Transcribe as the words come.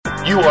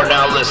You are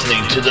now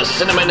listening to the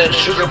Cinnamon and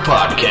Sugar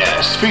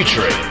Podcast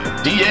featuring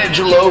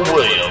D'Angelo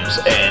Williams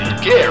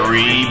and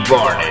Gary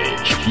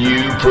Barnage.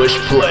 You push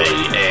play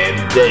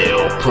and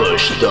they'll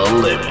push the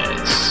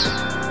limits.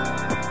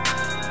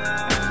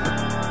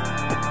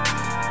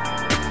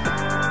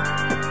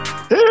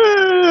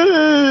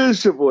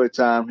 It's your boy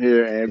Tom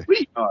here, and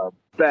we are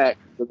back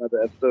with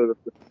another episode of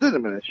the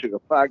Cinnamon and Sugar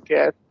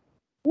Podcast.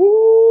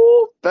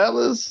 Woo,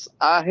 fellas,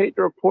 I hate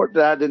to report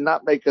that I did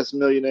not make us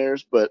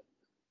millionaires, but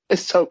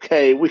it's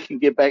okay. We can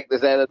get back to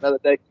that another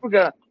day. We're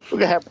gonna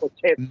have more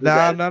chances.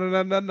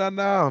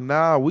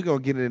 No. We're gonna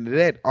get into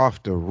that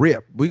off the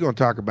rip. We're gonna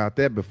talk about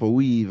that before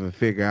we even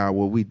figure out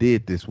what we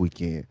did this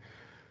weekend.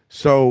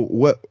 So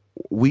what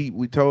we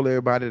told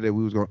everybody that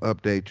we was gonna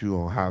update you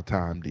on how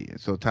Tom did.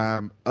 So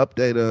Tom,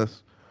 update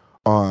us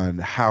on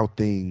how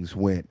things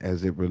went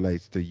as it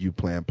relates to you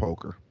playing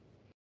poker.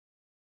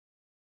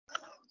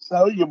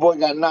 So your boy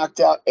got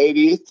knocked out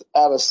 80th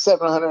out of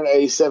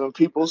 787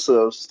 people,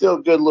 so still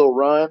a good little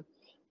run.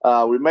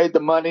 We made the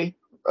money,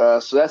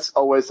 so that's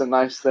always a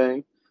nice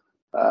thing.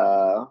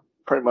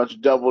 Pretty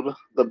much doubled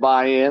the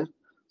buy-in,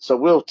 so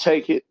we'll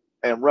take it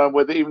and run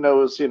with it, even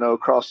though it's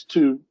across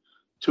two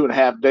and a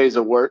half days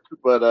of work.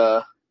 But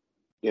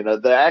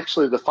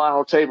the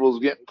final table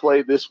is getting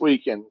played this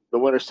week, and the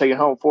winner's taking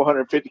home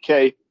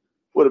 $450K.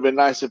 Would have been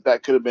nice if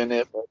that could have been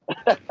it, but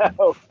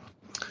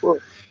well,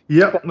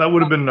 yep, that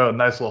would have been a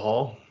nice little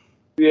haul.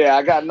 Yeah,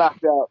 I got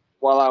knocked out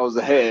while I was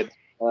ahead.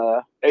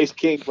 Ace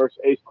King versus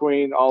Ace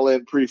Queen, all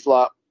in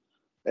pre-flop,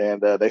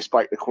 and they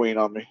spiked the queen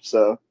on me.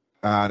 So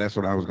that's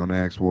what I was going to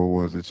ask. What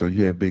was it? So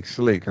you had Big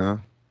Slick, huh?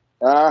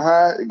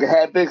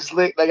 Had Big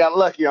Slick. They got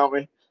lucky on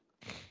me.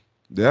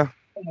 Yeah,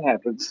 it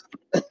happens.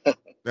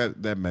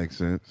 that makes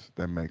sense.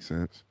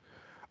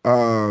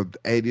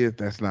 80th,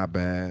 that's not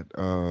bad.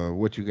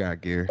 What you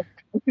got, Gary?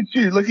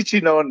 Look at you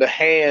knowing the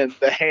hand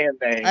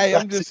name. Hey,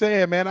 I'm just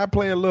saying, man, I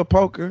play a little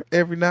poker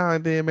every now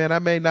and then, man. I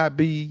may not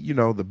be,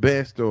 the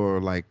best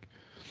or like,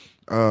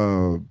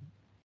 where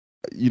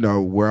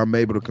I'm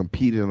able to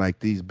compete in like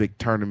these big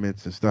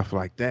tournaments and stuff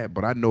like that,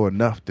 but I know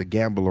enough to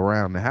gamble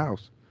around the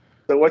house.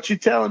 So what you're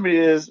telling me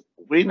is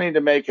we need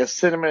to make a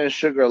Cinnamon and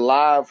Sugar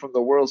live from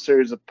the World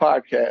Series of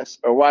Podcasts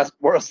or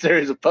World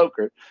Series of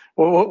Poker.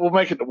 We'll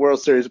make it the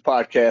World Series of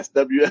Podcast,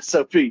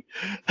 WSOP.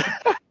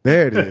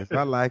 There it is.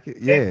 I like it.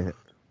 Yeah.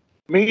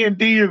 Me and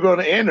D are going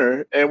to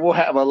enter, and we'll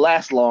have a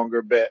last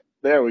longer bet.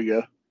 There we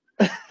go.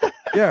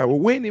 Yeah, well,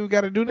 we ain't even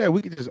got to do that.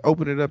 We can just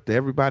open it up to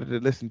everybody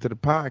that listen to the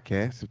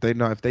podcast if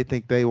they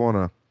think they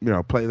want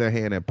to, play their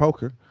hand at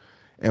poker,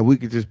 and we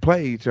could just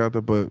play each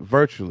other, but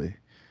virtually.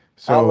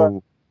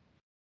 So,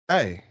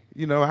 hey,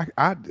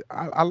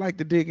 I like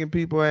to dig in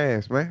people's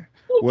ass, man.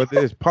 Whether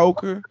it's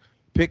poker,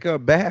 pick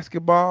up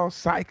basketball,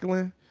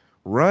 cycling,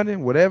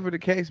 running, whatever the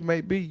case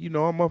may be,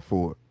 I'm up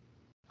for it.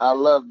 I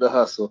love the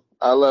hustle.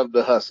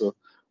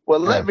 Well,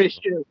 let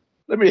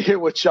me hear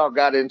what y'all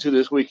got into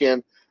this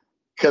weekend,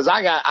 because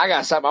I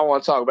got something I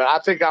want to talk about. I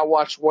think I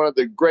watched one of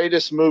the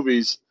greatest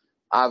movies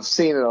I've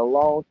seen in a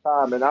long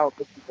time, and I don't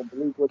think you can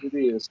believe what it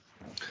is.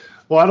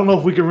 Well, I don't know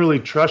if we can really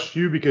trust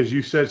you because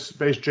you said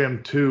Space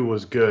Jam 2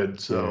 was good.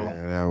 So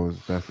yeah,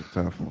 that's a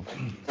tough one.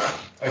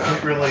 I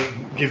can't really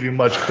give you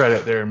much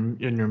credit there in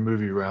your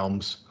movie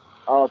realms.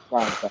 Oh,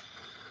 fine.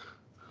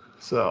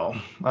 So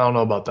I don't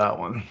know about that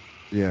one.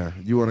 Yeah,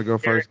 you want to go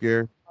first,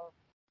 Gary?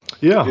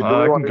 Yeah,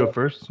 I can go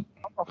first.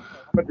 I'm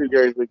gonna do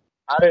Gary's week.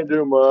 I didn't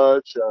do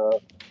much.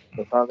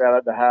 Just hung out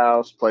at the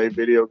house, played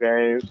video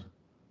games.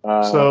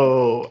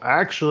 So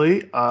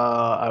actually,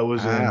 I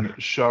was in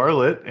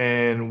Charlotte,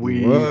 and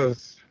we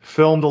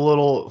filmed a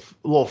little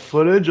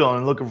footage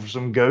on looking for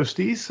some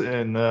ghosties,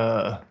 and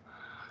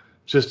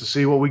just to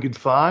see what we could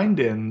find.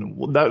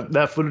 And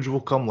that footage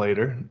will come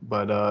later.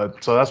 But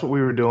so that's what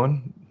we were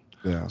doing.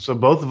 Yeah. So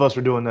both of us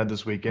were doing that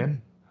this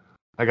weekend.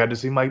 I got to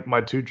see my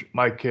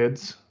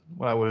kids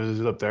when I was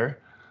up there.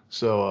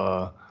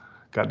 So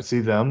got to see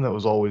them. That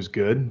was always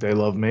good. They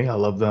love me. I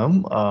love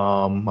them.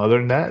 Other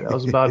than that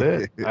was about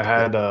it. I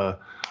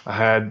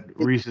had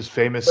Reese's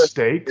Famous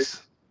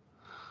Steaks.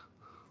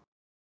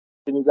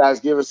 Can you guys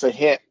give us a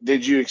hint?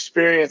 Did you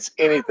experience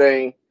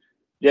anything?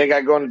 You ain't got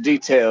to go into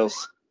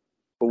details,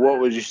 but what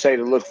would you say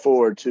to look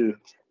forward to?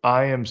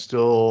 I am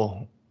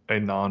still a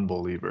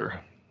non-believer.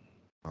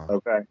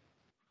 Okay.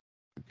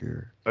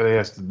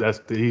 I think that's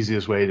the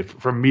easiest way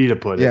for me to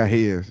put it. Yeah,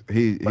 he is.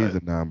 He's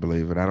a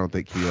non-believer. I don't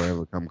think he'll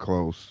ever come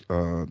close.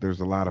 There's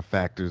a lot of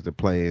factors that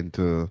play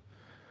into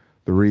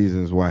the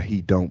reasons why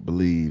he don't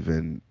believe,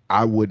 and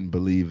I wouldn't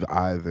believe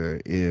either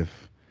if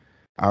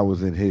I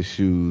was in his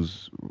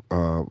shoes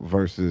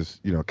versus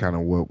kind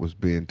of what was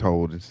being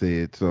told and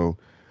said. So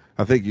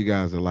I think you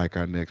guys are like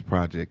our next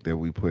project that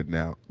we putting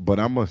out. But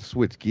I'm gonna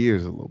switch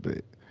gears a little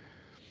bit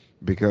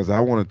because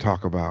I want to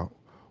talk about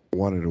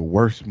one of the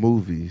worst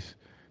movies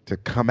to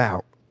come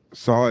out.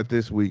 Saw it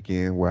this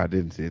weekend. Well, I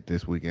didn't see it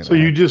this weekend. So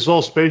you just saw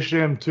Space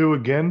Jam 2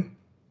 again?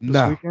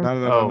 No. Okay.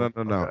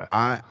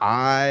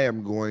 I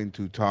am going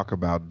to talk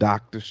about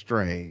Doctor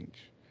Strange.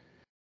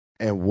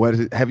 And what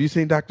is it? Have you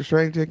seen Doctor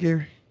Strange yet,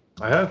 Gary?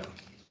 I have.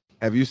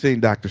 Have you seen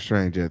Doctor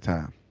Strange at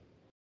time?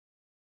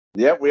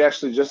 Yep, we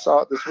actually just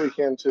saw it this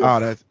weekend too.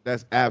 Oh,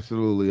 that's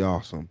absolutely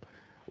awesome.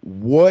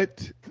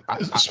 What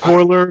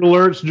spoiler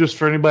alerts just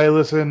for anybody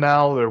listening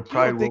now? There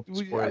probably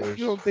will be spoilers.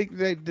 You don't think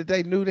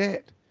they knew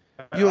that?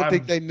 You don't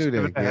think they knew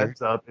that, Gary?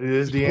 Heads up. It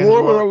is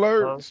spoiler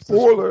alert.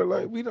 Spoiler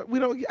alert. We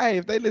don't. Hey,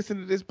 if they listen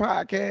to this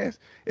podcast,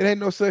 it ain't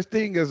no such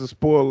thing as a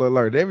spoiler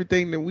alert.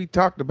 Everything that we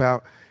talked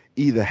about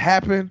either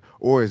happened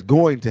or is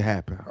going to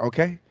happen.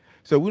 Okay,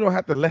 so we don't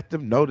have to let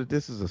them know that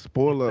this is a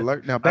spoiler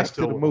alert. Now back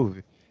to the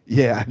movie.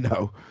 Yeah, I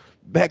know.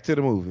 Back to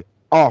the movie.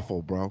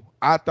 Awful, bro.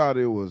 I thought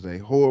it was a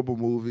horrible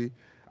movie.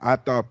 I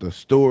thought the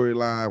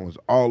storyline was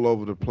all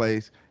over the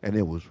place and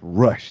it was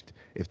rushed.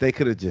 If they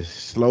could have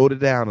just slowed it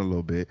down a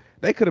little bit,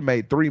 they could have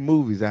made 3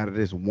 movies out of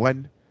this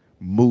one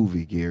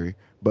movie, Gary.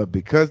 But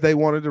because they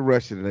wanted to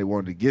rush it and they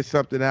wanted to get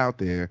something out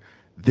there,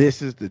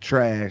 this is the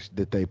trash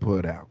that they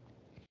put out.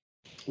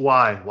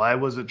 Why? Why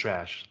was it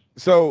trash?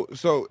 So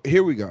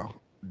here we go.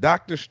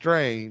 Doctor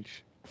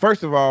Strange,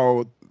 first of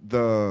all,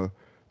 the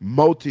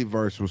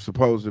multiverse was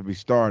supposed to be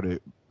started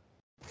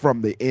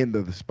from the end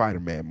of the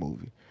Spider-Man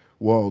movie.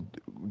 Well,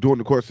 during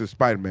the course of the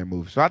Spider-Man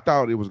movie. So I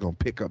thought it was going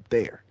to pick up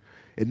there.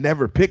 It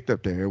never picked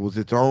up there. It was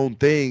its own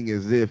thing,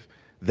 as if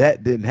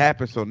that didn't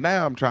happen. So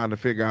now I'm trying to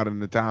figure out in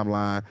the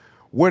timeline,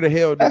 where the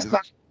hell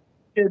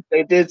did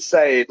they did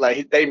say,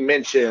 like, they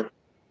mentioned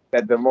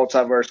that the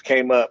multiverse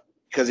came up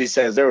because he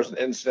says there was an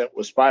incident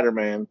with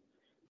Spider-Man.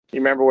 You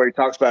remember where he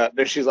talks about,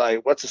 she's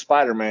like, what's a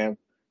Spider-Man?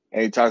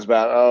 And he talks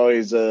about, oh,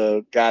 he's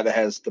a guy that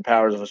has the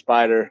powers of a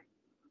spider,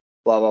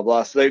 blah, blah,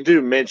 blah. So they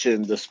do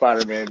mention the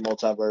Spider-Man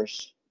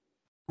multiverse.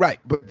 Right,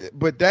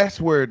 but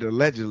that's where it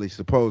allegedly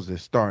supposed to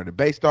started,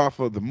 based off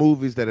of the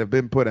movies that have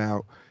been put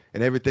out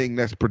and everything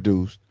that's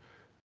produced.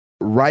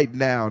 Right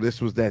now,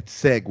 this was that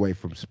segue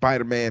from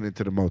Spider-Man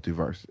into the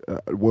multiverse.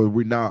 Were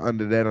we now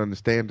under that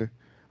understanding?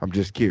 I'm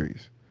just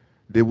curious.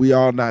 Did we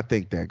all not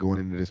think that going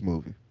into this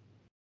movie?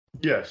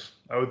 Yes,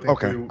 I would think.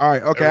 Okay, all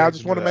right, okay. I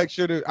just want to make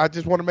sure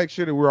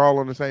that we're all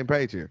on the same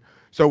page here.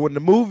 So when the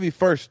movie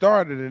first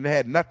started and it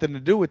had nothing to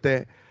do with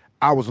that,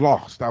 I was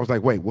lost. I was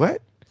like, wait,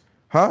 what?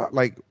 Huh?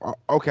 Like,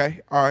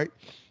 okay, all right.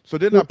 So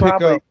then I pick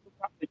up. You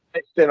probably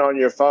texted it on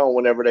your phone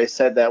whenever they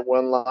said that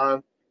one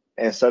line,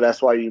 and so that's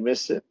why you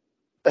missed it.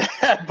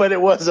 But it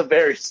was a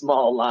very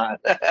small line.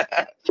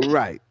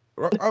 Right.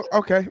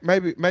 Okay.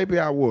 Maybe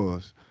I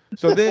was.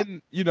 So then,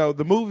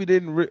 the movie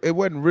it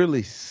wasn't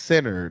really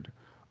centered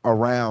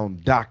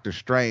around Doctor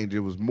Strange. It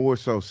was more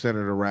so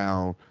centered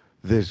around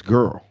this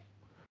girl.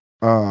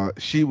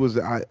 She was.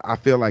 I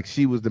feel like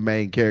she was the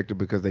main character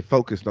because they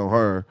focused on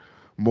her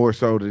more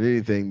so than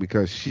anything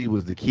because she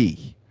was the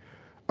key.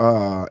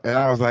 And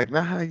I was like,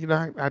 nah,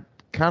 I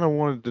kind of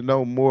wanted to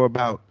know more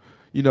about,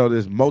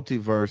 this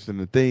multiverse and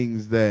the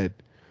things that,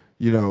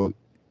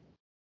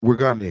 we're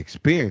going to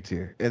experience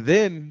here. And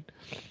then,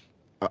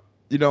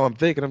 I'm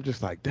thinking, I'm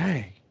just like,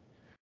 dang,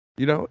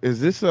 is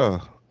this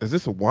a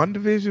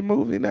WandaVision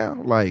movie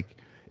now? Like,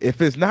 if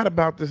it's not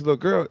about this little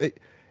girl,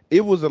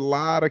 it was a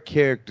lot of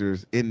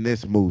characters in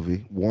this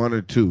movie, 1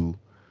 or 2,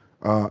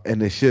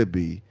 and it should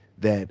be,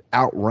 that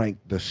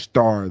outranked the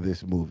star of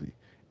this movie.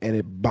 And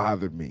it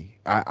bothered me.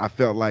 I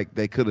felt like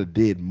they could have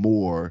did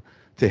more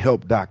to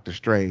help Doctor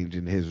Strange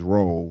in his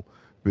role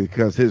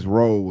because his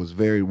role was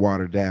very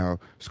watered down.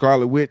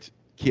 Scarlet Witch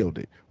killed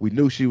it. We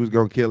knew she was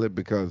going to kill it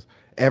because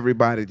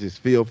everybody just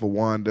feel for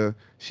Wanda.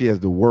 She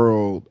has the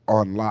world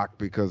on lock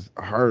because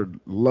her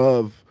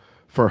love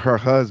for her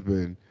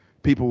husband,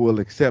 people will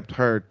accept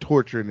her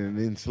torturing and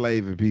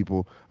enslaving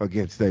people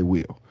against their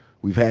will.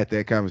 We've had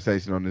that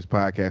conversation on this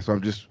podcast, so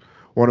I'm just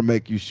want to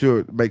make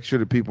sure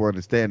that people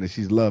understand that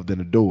she's loved and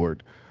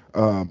adored.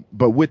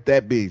 But with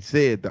that being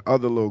said, the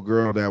other little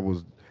girl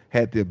that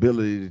had the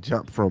ability to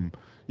jump from,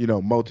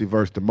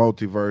 multiverse to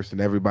multiverse, and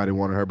everybody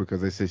wanted her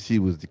because they said she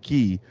was the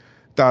key,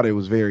 thought it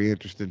was very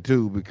interesting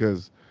too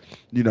because,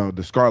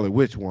 the Scarlet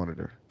Witch wanted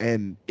her.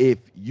 And if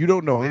you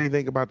don't know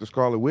anything about the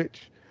Scarlet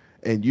Witch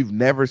and you've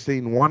never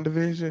seen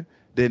WandaVision,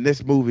 then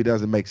this movie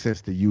doesn't make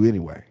sense to you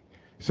anyway.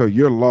 So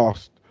you're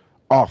lost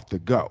off the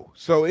go.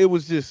 So it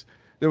was just,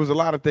 there was a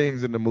lot of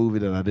things in the movie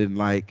that I didn't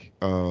like,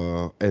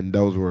 and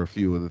those were a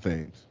few of the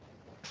things.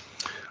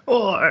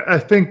 Well, I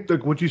think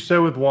what you said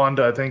with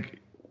Wanda, I think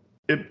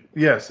it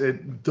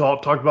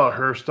talked about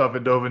her stuff.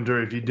 It dove into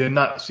it. If you did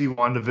not see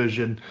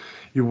WandaVision,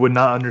 you would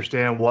not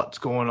understand what's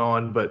going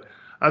on. But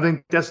I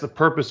think that's the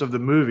purpose of the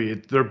movie.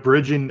 They're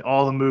bridging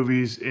all the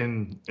movies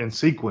in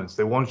sequence.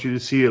 They want you to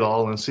see it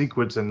all in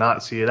sequence and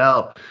not see it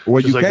out.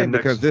 Well, you can't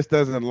because this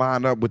doesn't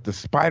line up with the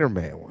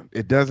Spider-Man one.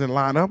 It doesn't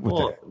line up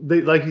with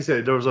that. Like you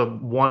said, there was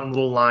one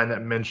little line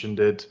that mentioned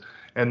it.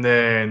 And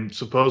then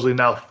supposedly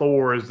now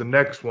Thor is the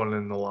next one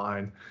in the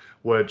line,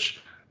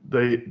 which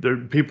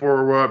the people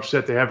were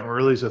upset they haven't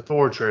released a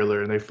Thor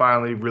trailer, and they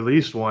finally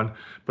released one.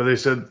 But they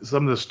said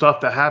some of the stuff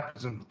that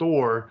happens in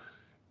Thor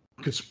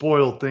could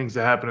spoil things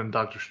that happen in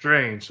Doctor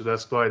Strange. So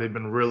that's why they've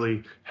been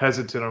really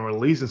hesitant on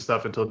releasing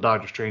stuff until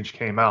Doctor Strange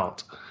came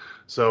out.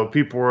 So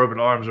people were up in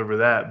arms over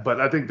that.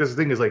 But I think this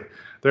thing is like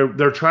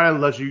they're trying to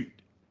let you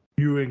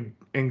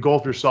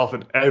engulf yourself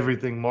in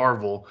everything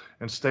Marvel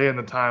and stay in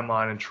the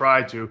timeline and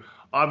try to.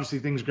 Obviously,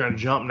 things are going to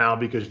jump now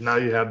because now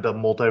you have the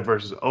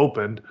multiverses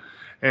opened.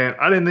 And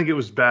I didn't think it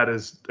was bad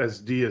as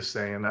D is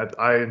saying.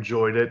 I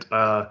enjoyed it.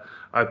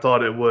 I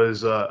thought it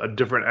was a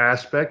different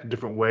aspect, a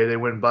different way they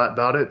went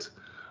about it.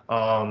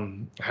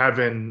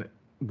 Having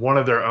one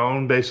of their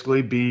own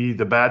basically be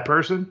the bad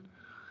person,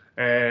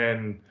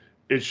 and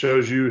it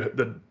shows you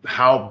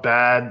how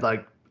bad,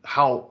 like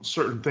how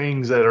certain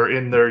things that are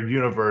in their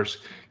universe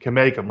can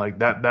make them. Like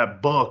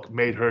that book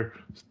made her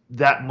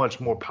that much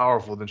more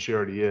powerful than she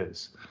already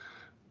is.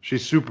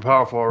 She's super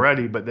powerful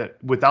already, but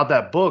that without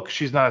that book,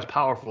 she's not as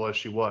powerful as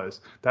she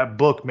was. That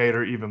book made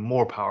her even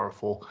more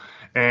powerful,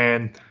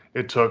 and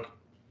it took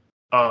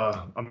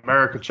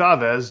America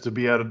Chavez to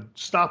be able to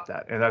stop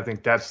that. And I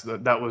think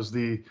that was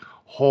the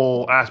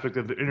whole aspect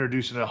of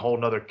introducing a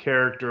whole other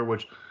character,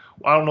 which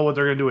I don't know what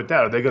they're going to do with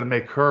that. Are they going to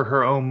make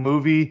her own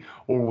movie,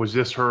 or was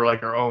this her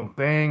like her own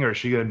thing, or is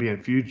she going to be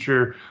in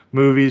future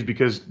movies?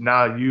 Because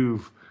now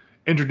you've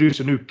introduced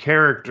a new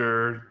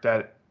character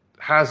that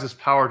has this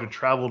power to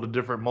travel to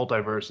different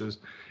multiverses.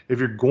 If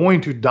you're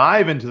going to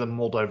dive into the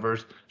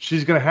multiverse,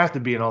 she's going to have to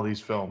be in all these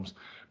films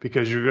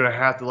because you're going to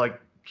have to like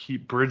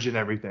keep bridging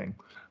everything.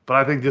 But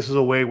I think this is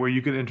a way where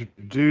you can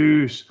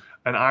introduce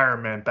an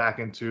Iron Man back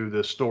into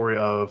the story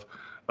of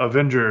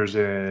Avengers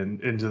and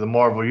into the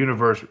Marvel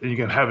universe, and you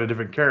can have a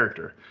different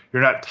character.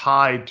 You're not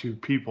tied to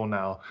people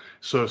now.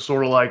 So it's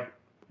sort of like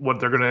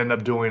what they're going to end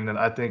up doing. And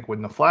I think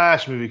when the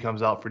Flash movie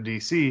comes out for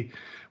DC,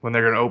 when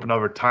they're going to open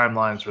other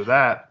timelines for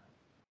that,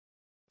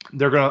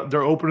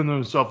 they're opening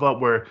themselves up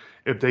where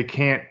if they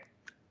can't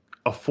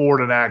afford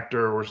an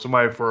actor or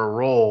somebody for a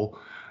role,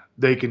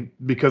 they can,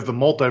 because the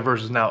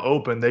multiverse is now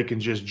open, they can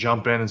just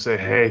jump in and say,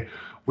 hey,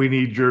 we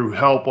need your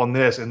help on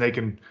this. And they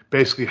can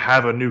basically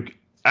have a new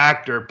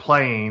actor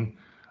playing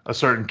a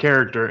certain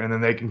character, and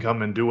then they can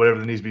come and do whatever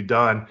that needs to be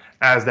done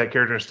as that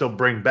character and still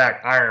bring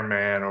back Iron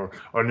Man or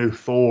new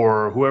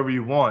Thor or whoever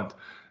you want,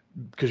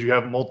 because you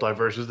have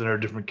multiverses that are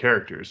different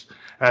characters.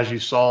 As you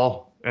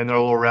saw in their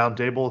little round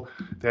table,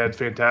 they had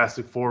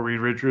Fantastic Four, Reed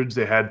Richards,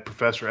 they had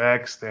Professor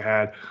X, they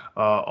had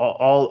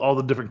all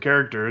the different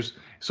characters.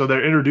 So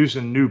they're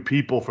introducing new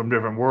people from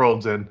different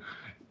worlds, and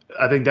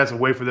I think that's a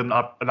way for them,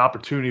 an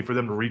opportunity for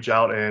them to reach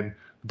out and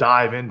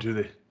dive into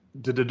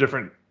the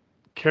different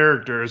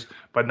characters,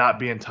 but not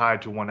being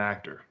tied to one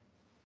actor.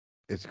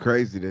 It's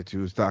crazy that you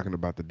was talking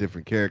about the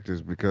different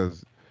characters,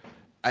 because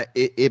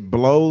it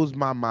blows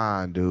my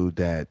mind, dude,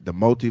 that the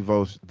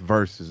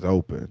multiverse is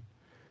open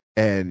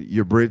and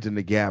you're bridging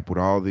the gap with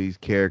all these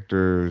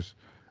characters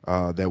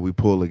that we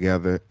pull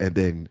together. And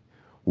then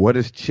what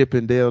does Chip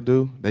and Dale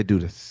do? They do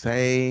the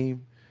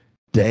same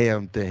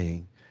damn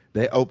thing.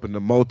 They open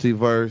the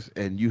multiverse,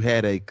 and you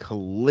had a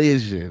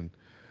collision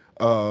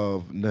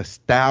of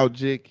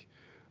nostalgic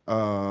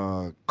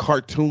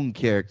cartoon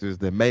characters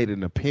that made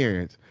an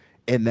appearance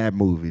in that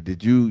movie.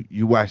 Did you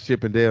watch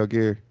Chip and Dale,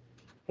 Gary?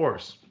 Of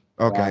course.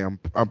 Okay,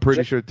 I'm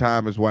pretty sure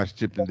Tom has watched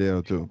Chip and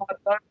Dale too.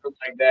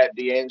 Like that,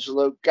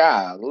 D'Angelo.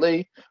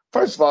 Golly.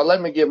 First of all,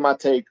 let me give my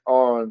take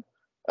on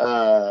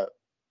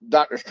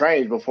Doctor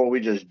Strange before we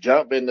just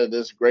jump into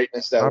this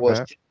greatness that was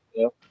Chip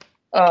and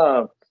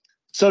Dale.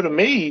 So to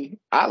me,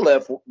 I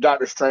left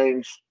Doctor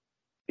Strange,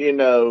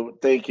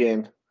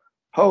 thinking,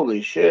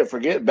 holy shit,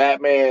 forget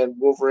Batman,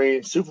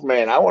 Wolverine,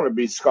 Superman. I want to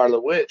be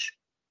Scarlet Witch,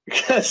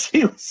 because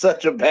he was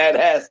such a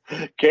badass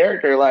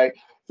character. Like,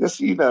 just,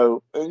 it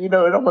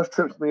almost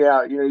trips me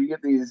out. You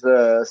get these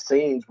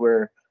scenes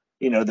where,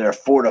 they're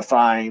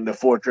fortifying the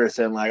fortress,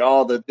 and like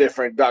all the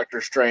different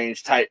Doctor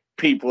Strange type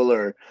people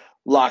are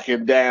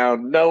locking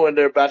down, knowing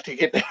they're about to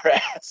get their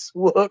ass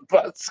whooped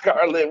by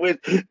Scarlet Witch.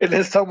 And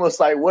it's almost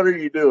like, what are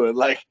you doing?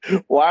 Like,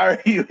 why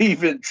are you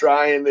even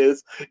trying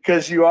this?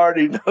 Because you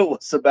already know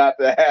what's about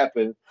to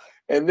happen.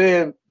 And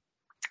then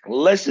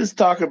let's just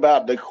talk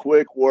about the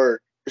quick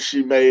work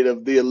she made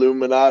of the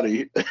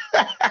Illuminati.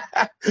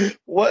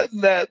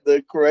 Wasn't that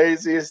the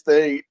craziest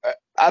thing?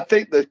 I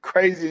think the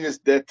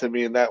craziest death to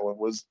me in that one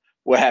was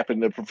what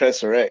happened to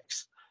Professor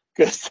X,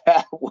 because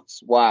that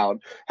was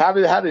wild. How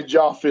did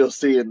y'all feel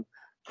seeing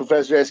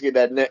Professor X get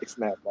that neck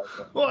snapped like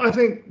that? Well, I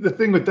think the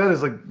thing with that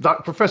is,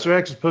 like, Professor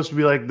X is supposed to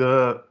be like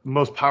the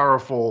most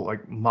powerful,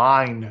 like,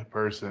 mind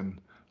person,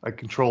 like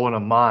controlling a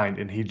mind,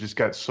 and he just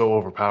got so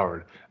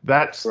overpowered.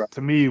 That's right.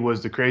 To me,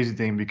 was the crazy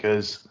thing,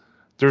 because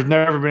there's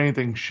never been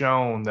anything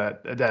shown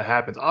that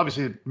happens.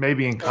 Obviously,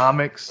 maybe in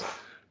comics,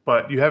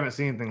 but you haven't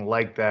seen anything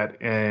like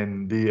that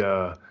in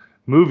the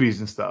movies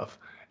and stuff.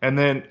 And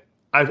then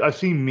I've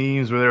seen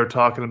memes where they were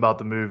talking about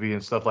the movie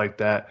and stuff like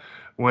that,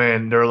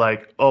 when they're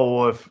like, oh,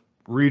 well, if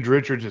Reed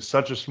Richards is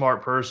such a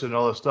smart person and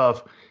all this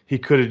stuff, he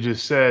could have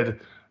just said,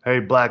 hey,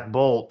 Black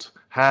Bolt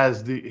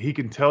he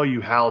can tell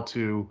you how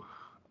to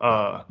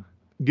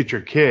get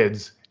your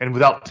kids, and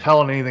without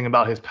telling anything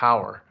about his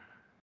power.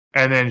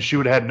 And then she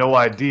would have had no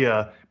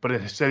idea, but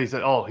instead he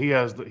said, oh,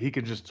 he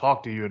can just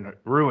talk to you and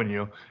ruin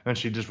you, and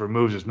she just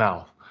removes his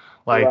mouth.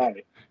 Like,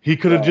 right. He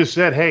could have just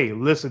said, hey,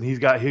 listen, he's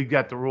got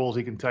the rules,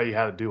 he can tell you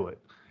how to do it.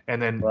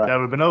 and then that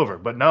would have been over.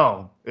 But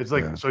no, it's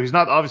like so he's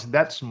not obviously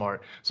that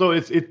smart. So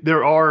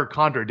there are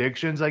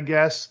contradictions, I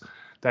guess,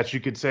 that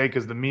you could say,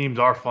 because the memes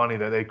are funny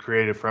that they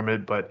created from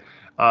it. But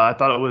I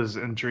thought it was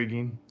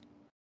intriguing.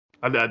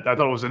 I thought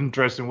it was an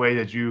interesting way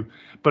that you.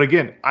 But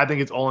again, I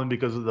think it's only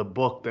because of the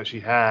book that she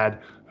had,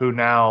 who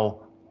now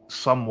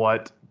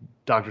somewhat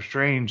Doctor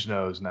Strange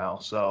knows now.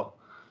 So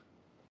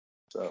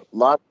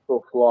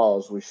logical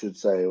flaws, we should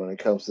say, when it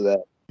comes to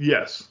that.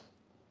 Yes.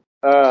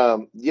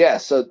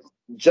 So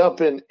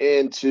jumping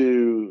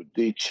into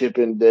the Chip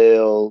 'n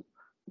Dale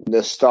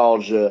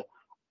nostalgia,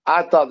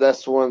 I thought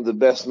that's one of the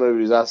best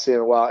movies I've seen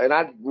in a while. And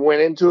I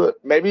went into it,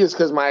 maybe it's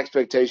because my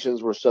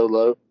expectations were so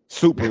low.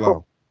 Super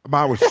low.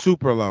 Mine was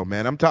super low,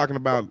 man. I'm talking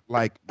about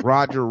like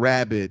Roger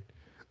Rabbit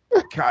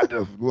kind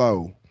of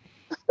low.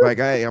 Like,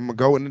 hey, I'm going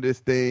to go into this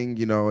thing.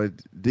 You know,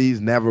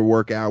 these never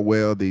work out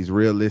well, these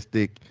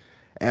realistic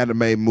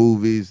anime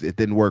movies. It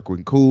didn't work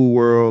with Cool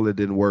World. It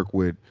didn't work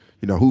with,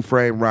 Who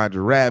Framed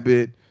Roger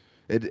Rabbit.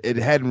 It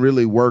hadn't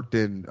really worked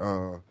in.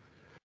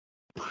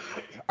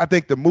 I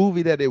think the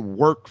movie that it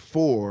worked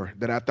for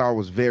that I thought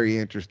was very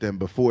interesting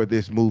before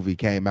this movie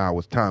came out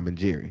was Tom and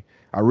Jerry.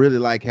 I really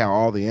like how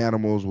all the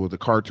animals were the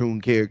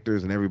cartoon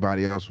characters and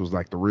everybody else was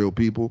like the real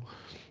people.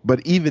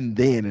 But even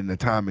then in the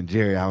Tom and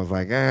Jerry, I was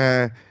like,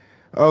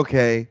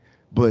 okay.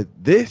 But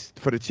this,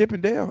 for the Chip 'n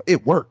Dale,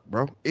 it worked,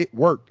 bro. It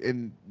worked.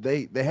 And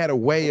they had a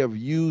way of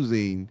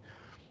using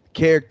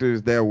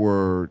characters that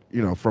were,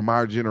 from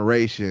our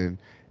generation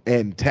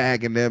and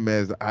tagging them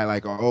as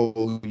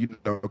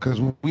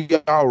because we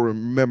all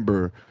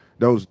remember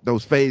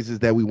those phases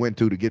that we went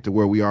to get to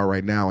where we are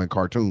right now in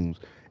cartoons.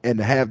 And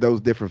to have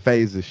those different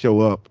phases show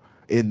up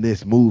in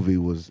this movie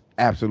was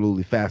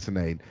absolutely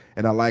fascinating.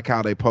 And I like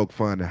how they poke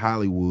fun at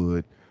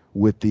Hollywood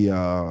with the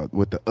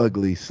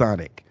ugly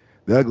Sonic.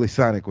 The ugly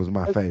Sonic was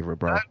my favorite,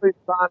 bro. Ugly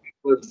Sonic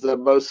was the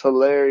most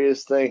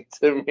hilarious thing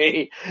to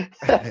me.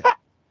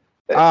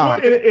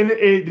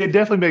 It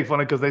definitely make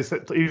fun of, because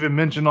they even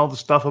mentioned all the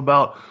stuff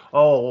about,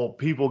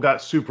 people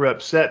got super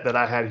upset that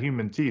I had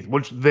human teeth,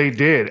 which they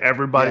did.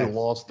 Everybody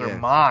lost their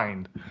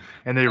mind,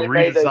 and they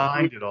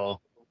redesigned it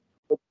all.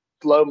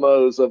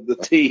 Slow-mos of the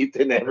teeth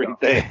and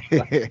everything.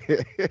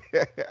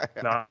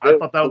 No, I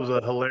thought that was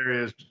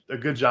a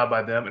good job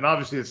by them. And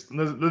obviously it's the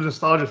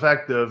nostalgia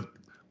fact of,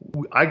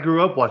 I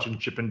grew up watching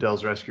Chip 'n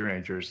Dale's Rescue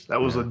Rangers.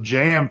 That was a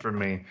jam for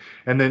me.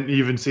 And then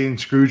even seeing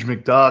Scrooge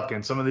McDuck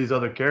and some of these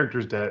other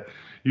characters that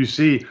you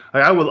see,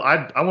 like I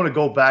want to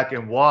go back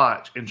and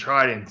watch and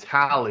try and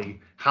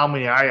tally how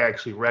many I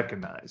actually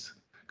recognize,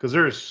 because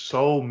there's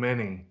so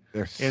many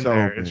in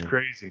there. It's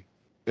crazy.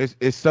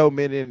 It's so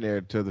many in there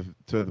to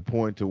the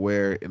point to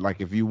where, like,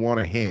 if you want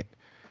a hint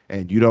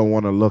and you don't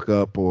want to look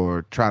up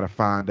or try to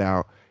find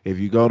out, if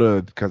you go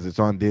to, because it's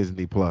on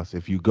Disney Plus,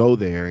 if you go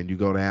there and you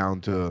go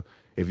down to,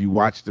 if you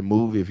watch the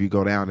movie, if you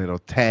go down, it'll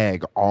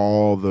tag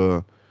all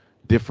the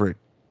different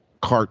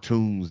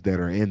cartoons that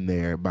are in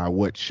there by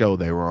what show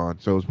they were on.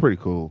 So it's pretty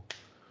cool.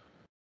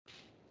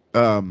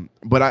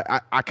 But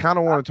I kind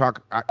of want to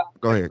talk.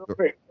 Go ahead.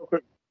 Real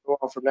quick, go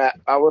on from that.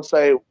 I will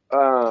say,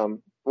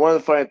 one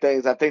of the funny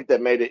things I think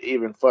that made it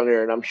even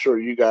funnier, and I'm sure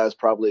you guys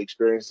probably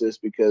experienced this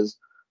because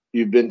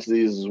you've been to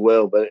these as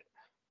well, but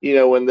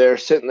when they're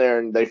sitting there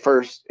and they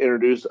first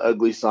introduce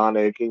Ugly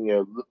Sonic,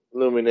 and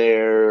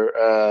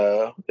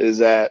Luminaire is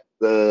at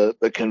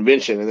the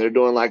convention, and they're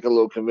doing like a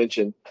little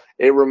convention.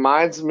 It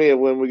reminds me of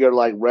when we go to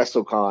like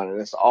WrestleCon, and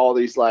it's all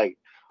these like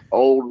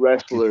old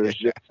wrestlers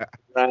just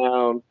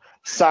around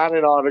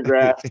signing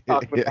autographs,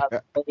 talking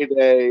about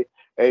payday.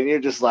 And you're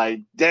just like,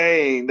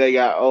 dang, they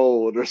got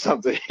old or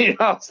something. You know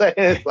what I'm saying?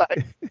 It's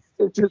like,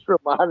 it just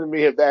reminded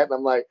me of that. And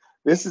I'm like,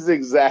 this is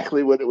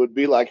exactly what it would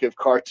be like if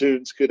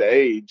cartoons could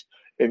age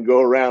and go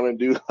around and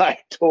do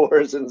like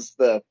tours and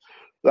stuff.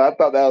 So I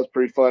thought that was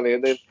pretty funny.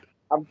 And then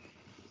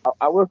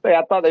I will say,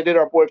 I thought they did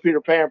our boy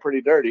Peter Pan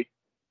pretty dirty.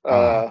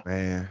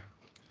 Man.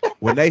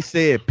 When they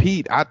said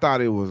Pete, I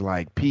thought it was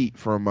like Pete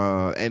from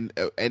and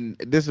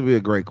this would be a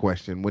great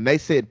question. When they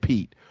said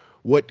Pete,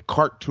 what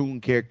cartoon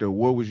character,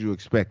 what was you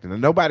expecting?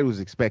 And nobody was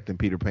expecting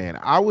Peter Pan.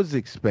 I was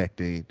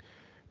expecting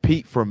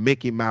Pete from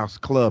Mickey Mouse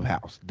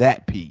Clubhouse.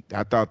 That Pete.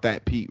 I thought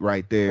that Pete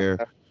right there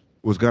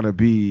was going to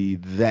be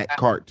that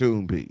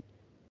cartoon Pete.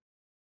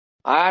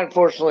 I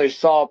unfortunately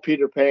saw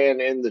Peter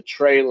Pan in the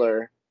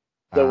trailer.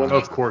 So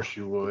of course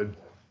you would.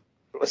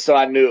 So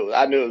I knew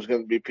it was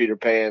going to be Peter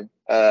Pan.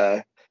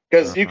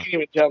 Because you can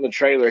even tell in the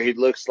trailer he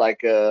looks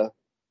like a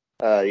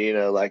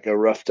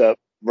roughed up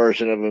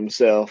version of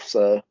himself.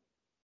 So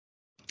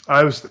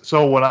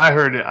when I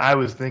heard it, I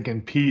was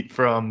thinking Pete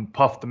from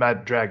Puff the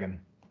Mad Dragon.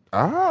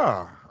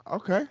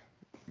 Okay,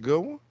 good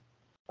one.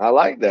 I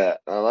like that.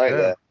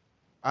 That.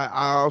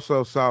 I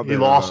also saw that he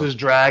lost his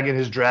dragon.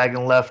 His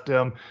dragon left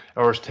him,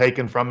 or was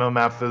taken from him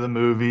after the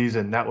movies,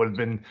 and that would have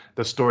been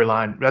the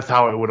storyline. That's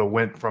how it would have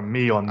went from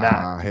me on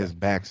that. His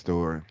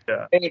backstory.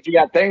 Yeah. And if you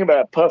got to think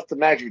about it, Puff the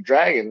Magic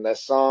Dragon, that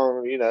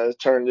song,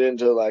 turned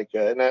into like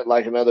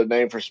another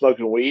name for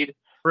smoking weed.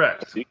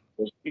 Correct. So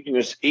you can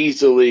just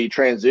easily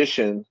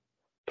transition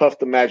Puff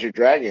the Magic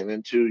Dragon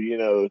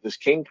into this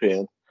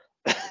Kingpin.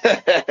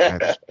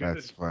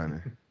 That's funny.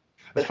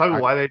 That's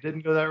probably why they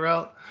didn't go that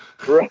route.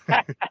 Right.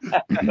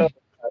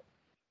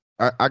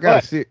 I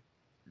gotta see.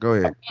 Go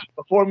ahead.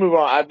 Before we move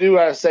on, I do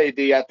gotta say,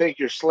 D, I think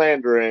you're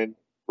slandering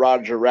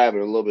Roger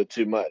Rabbit a little bit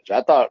too much.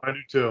 I thought I do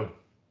too.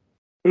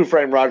 Who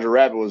Framed Roger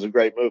Rabbit was a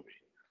great movie.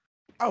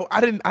 Oh,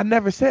 I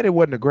never said it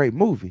wasn't a great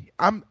movie.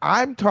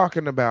 I'm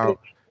talking about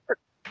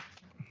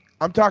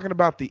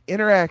the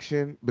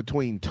interaction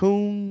between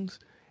toons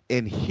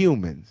and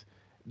humans.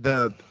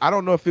 I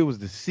don't know if it was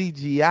the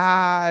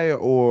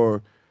CGI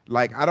or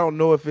like I don't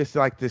know if it's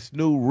like this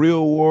new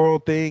real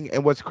world thing.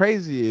 And what's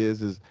crazy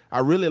is I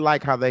really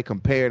like how they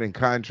compared and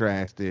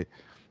contrasted.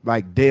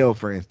 Like Dale,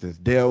 for instance.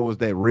 Dale was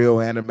that real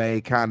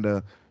anime kind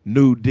of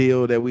new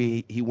deal that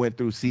he went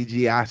through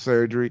CGI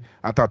surgery.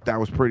 I thought that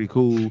was pretty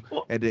cool.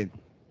 And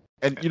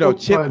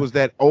Chip was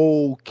that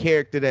old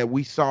character that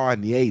we saw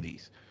in the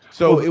 80s.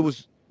 So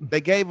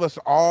they gave us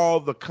all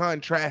the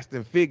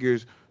contrasting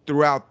figures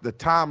throughout the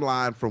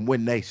timeline from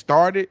when they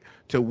started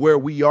to where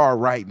we are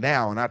right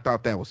now, and I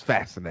thought that was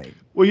fascinating.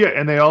 Well, yeah,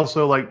 and they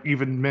also like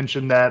even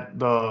mentioned that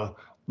the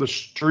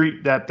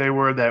street that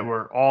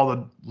were all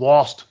the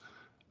lost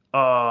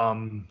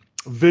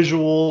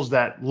visuals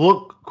that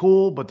look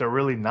cool, but they're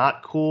really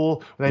not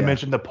cool. They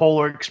mentioned the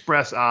Polar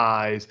Express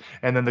eyes,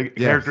 and then the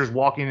characters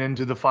walking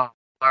into the fire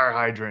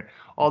hydrant,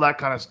 all that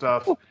kind of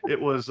stuff. It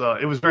was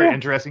very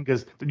interesting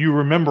because you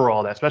remember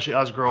all that, especially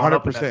us growing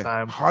up at that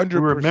time. 100%. You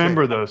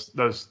remember those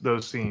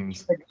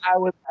scenes. The guy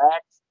with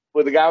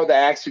the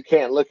axe who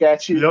can't look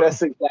at you. Yep.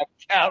 That's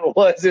exactly how it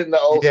was in the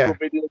old school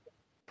video.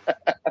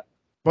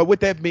 But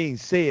with that being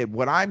said,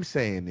 what I'm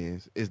saying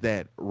is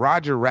that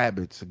Roger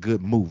Rabbit's a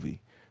good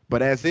movie,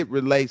 but as it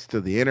relates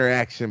to the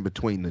interaction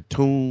between the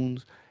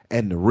toons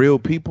and the real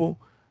people,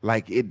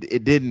 like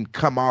it didn't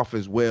come off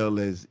as well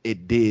as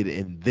it did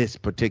in this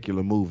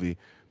particular movie,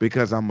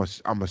 because I'm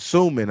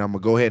assuming I'm gonna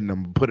go ahead and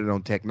I'm gonna put it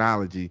on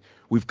technology.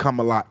 We've come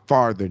a lot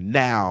farther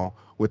now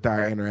with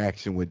our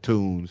interaction with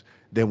toons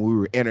than we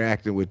were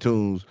interacting with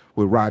toons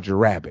with Roger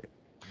Rabbit.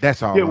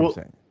 That's all I'm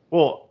saying.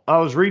 Well, I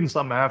was reading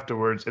something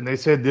afterwards, and they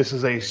said this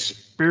is a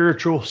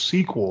spiritual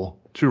sequel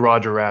to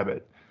Roger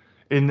Rabbit,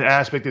 in the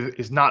aspect that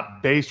it's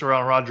not based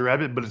around Roger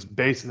Rabbit, but it's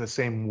based in the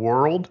same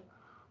world.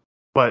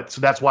 But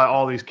so that's why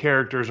all these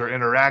characters are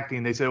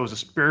interacting. They said it was a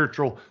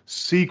spiritual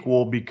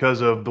sequel because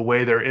of the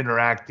way they're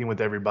interacting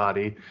with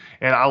everybody.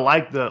 And I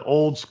like the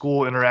old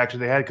school interaction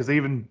they had, because they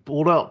even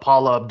pulled out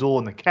Paula Abdul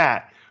and the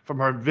cat from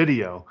her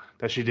video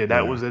that she did.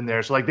 That was in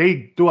there. So like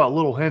they threw out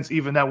little hints,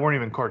 even that weren't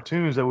even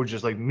cartoons, that were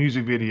just like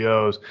music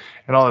videos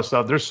and all that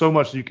stuff. There's so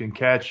much you can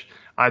catch.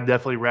 I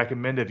definitely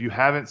recommend it. If you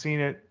haven't seen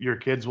it, your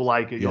kids will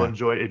like it. You'll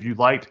enjoy it. If you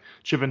liked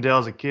Chip and Dale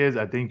as a kid,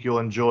 I think you'll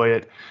enjoy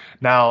it.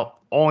 Now,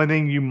 only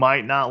thing you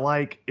might not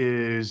like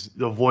is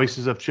the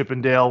voices of Chip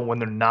and Dale when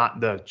they're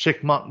not the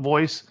Chickmunk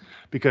voice,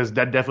 because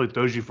that definitely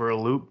throws you for a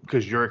loop,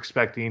 because you're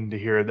expecting to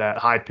hear that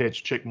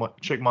high-pitched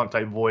Chickmunk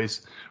type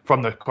voice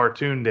from the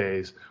cartoon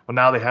days. Well,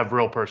 now they have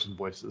real person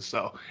voices,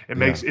 so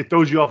it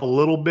throws you off a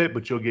little bit,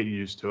 but you'll get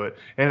used to it.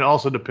 And it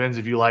also depends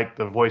if you like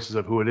the voices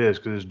of who it is,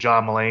 because it's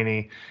John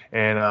Mulaney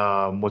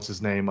and what's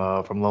his name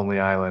from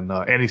Lonely Island,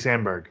 Andy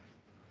Samberg.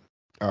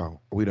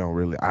 Oh,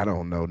 I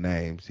don't know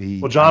names.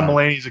 John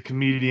Mulaney's a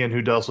comedian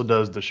who also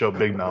does the show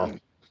Big Mouth.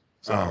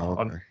 So,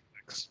 okay.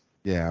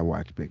 Yeah, I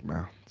watch Big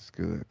Mouth. It's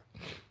good.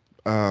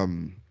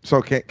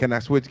 So can I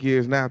switch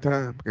gears now,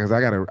 Tom? Because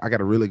I got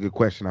a really good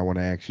question I want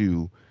to ask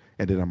you,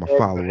 and then I'm gonna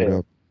follow it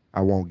up.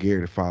 I want Gary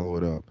to follow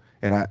it up,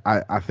 and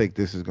I think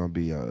this is gonna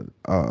be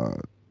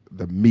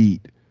the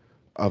meat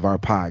of our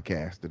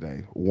podcast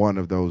today. One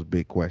of those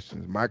big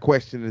questions. My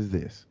question is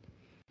this: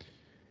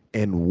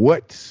 in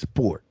what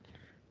sport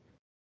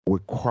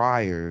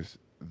requires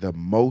the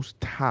most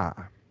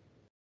time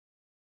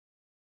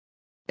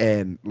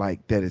and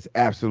like that is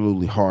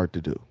absolutely hard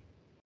to do?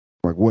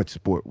 Like, what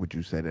sport would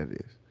you say that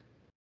is?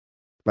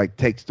 Like,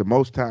 takes the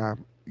most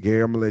time?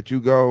 Gary, I'm gonna let you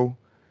go.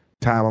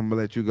 Tom, I'm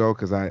gonna let you go,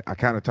 because I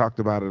kind of talked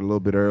about it a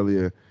little bit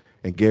earlier,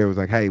 and Gary was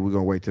like, hey, we're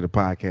gonna wait to the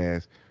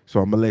podcast, so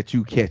I'm gonna let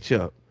you catch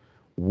up.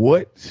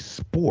 What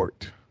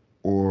sport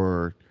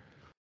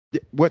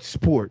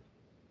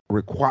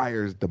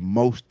requires the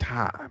most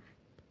time?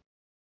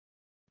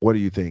 What do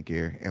you think,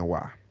 Gary, and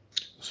why?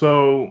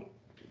 So,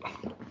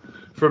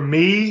 for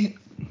me,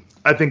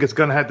 I think it's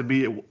going to have to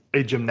be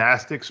a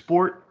gymnastic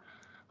sport,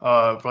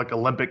 for like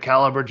Olympic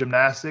caliber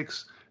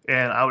gymnastics.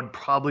 And I would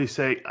probably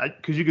say,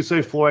 because you could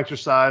say floor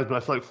exercise, but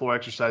I feel like floor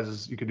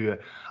exercises, you could do that.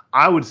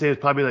 I would say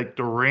it's probably like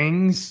the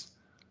rings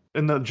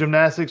in the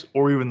gymnastics,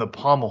 or even the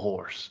pommel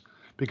horse,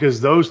 because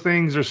those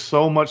things, there's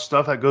so much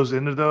stuff that goes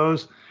into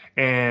those.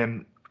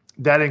 And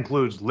that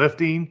includes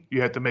lifting.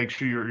 You have to make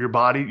sure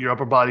your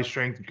upper body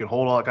strength, you can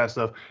hold all that kind of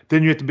stuff.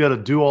 Then you have to be able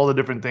to do all the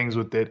different things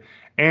with it.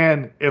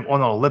 And if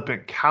on an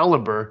Olympic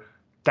caliber,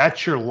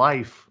 that's your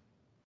life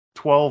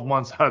 12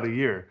 months out of the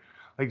year.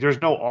 Like,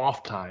 there's no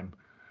off time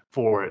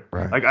for it.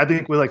 Right. Like, I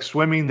think with like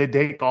swimming, they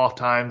take off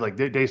time. Like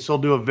they still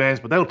do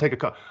events, but they'll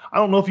take I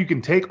don't know if you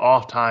can take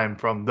off time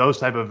from those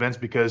type of events,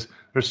 because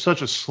there's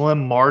such a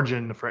slim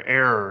margin for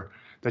error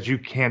that you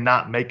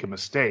cannot make a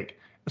mistake.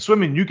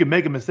 Swimming, you can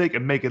make a mistake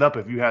and make it up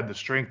if you have the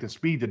strength and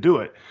speed to do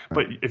it.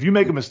 But if you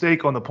make a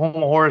mistake on the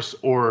pommel horse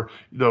or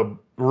the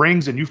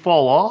rings and you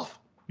fall off,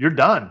 you're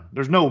done.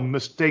 There's no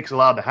mistakes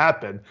allowed to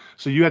happen.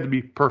 So you have to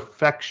be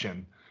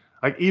perfection.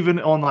 Like even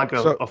on like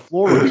a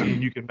floor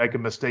routine, you can make a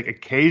mistake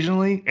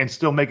occasionally and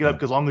still make it up,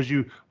 because as long as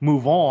you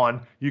move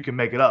on, you can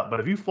make it up. But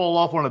if you fall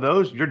off one of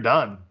those, you're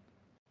done.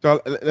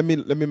 So let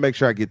me make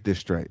sure I get this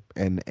straight.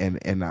 And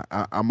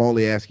I'm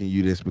only asking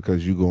you this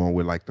because you going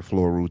with like the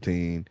floor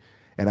routine,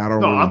 and I don't.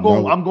 No,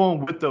 really I'm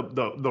going with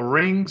the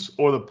rings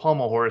or the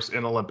pommel horse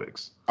in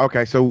Olympics.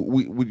 Okay, so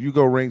you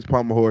go rings,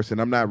 pommel horse, and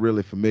I'm not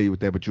really familiar with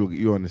that, but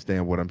you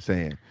understand what I'm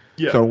saying.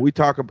 Yeah. So we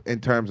talk in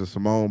terms of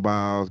Simone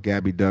Biles,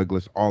 Gabby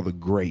Douglas, all the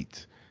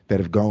greats that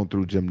have gone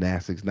through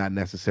gymnastics, not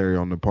necessarily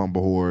on the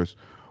pommel horse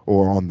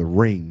or on the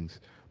rings.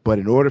 But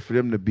in order for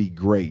them to be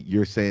great,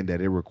 you're saying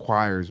that it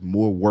requires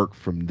more work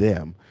from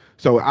them.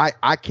 So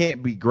I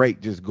can't be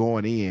great just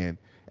going in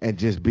and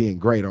just being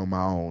great on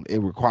my own.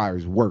 It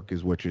requires work,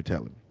 is what you're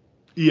telling me.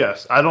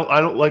 Yes. I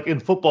don't like in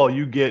football,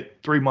 you get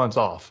 3 months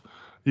off.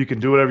 You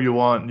can do whatever you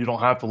want. You don't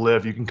have to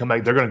lift. You can come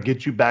back. They're going to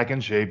get you back in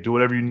shape. Do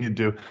whatever you need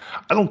to do.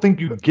 I don't think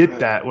you get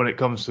that when it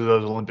comes to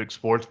those Olympic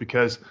sports,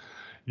 because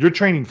you're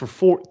training for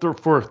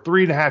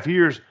 3.5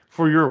 years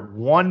for your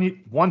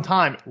one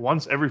time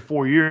once every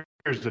 4 years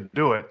to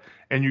do it,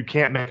 and you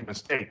can't make a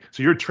mistake.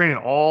 So you're training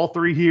all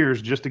 3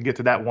 years just to get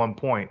to that one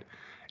point.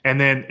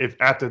 And then if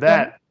after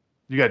that,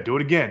 you got to do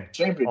it again,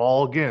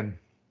 all again.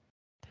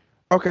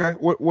 Okay.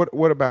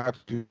 What about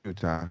you,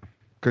 Ty?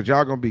 Because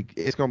y'all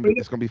it's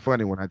gonna be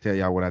funny when I tell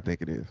y'all what I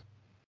think it is.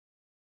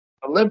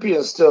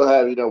 Olympians still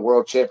have,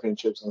 world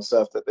championships and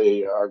stuff that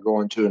they are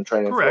going to and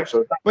training for.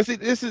 So, but see,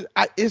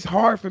 it's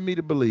hard for me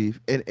to believe,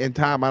 and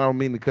Tom, I don't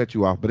mean to cut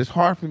you off, but it's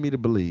hard for me to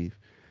believe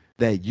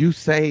that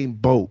Usain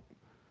Bolt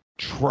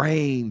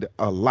trained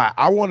a lot.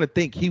 I want to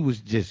think he was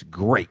just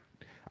great.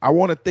 I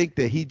want to think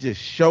that he just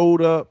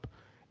showed up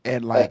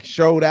and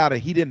showed out,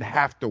 and he didn't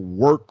have to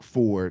work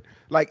for it.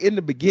 Like in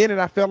the beginning,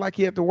 I felt like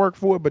he had to work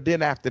for it, but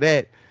then after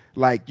that,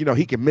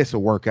 he can miss a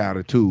workout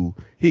or two.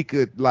 He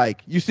could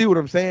you see what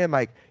I'm saying?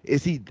 Like,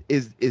 does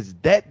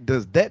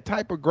that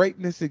type of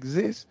greatness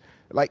exist?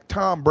 Like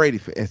Tom Brady,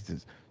 for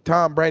instance.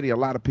 Tom Brady, a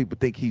lot of people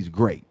think he's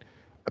great.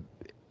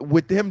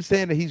 With him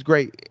saying that he's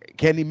great,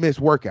 can he miss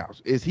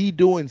workouts? Is he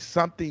doing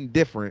something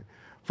different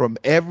from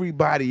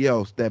everybody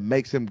else that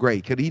makes him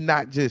great? Could he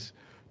not just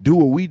do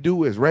what we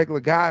do as regular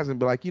guys and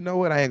be like, you know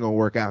what, I ain't gonna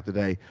work out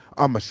today.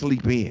 I'm gonna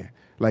sleep in.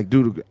 Like,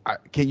 dude,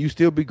 can you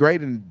still be great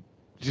and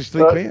just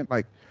sleep in?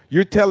 Like,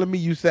 you're telling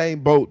me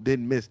Usain Bolt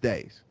didn't miss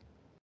days?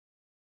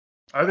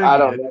 I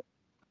don't know.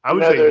 I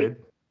would say he did.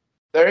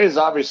 There is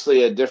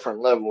obviously a different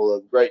level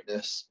of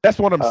greatness. That's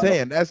what I'm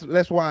saying.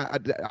 That's why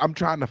I'm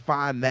trying to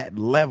find that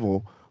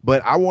level.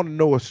 But I want to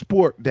know a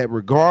sport that,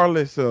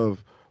 regardless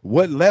of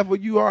what level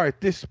you are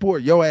at this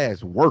sport, your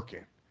ass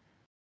working.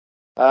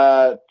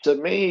 To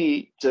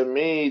me,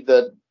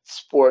 the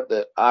sport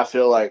that I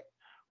feel like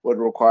would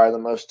require the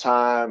most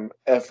time,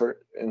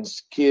 effort, and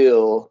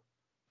skill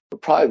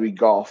would probably be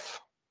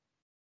golf.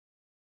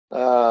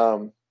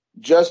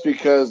 Just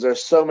because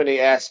there's so many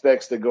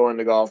aspects that go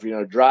into golf,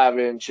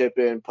 driving,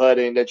 chipping,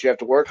 putting that you have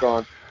to work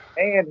on.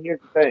 And here's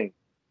the thing.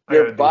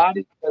 Your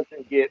body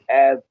doesn't get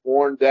as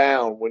worn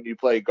down when you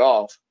play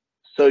golf.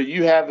 So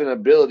you have an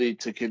ability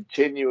to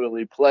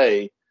continually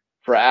play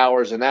for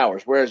hours and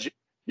hours. Whereas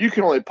you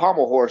can only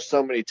pommel horse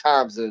so many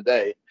times in a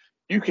day.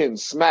 You can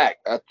smack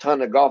a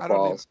ton of golf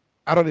balls.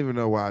 I don't even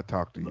know why I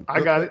talked to you.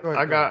 I got it.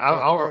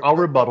 I'll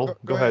rebuttal.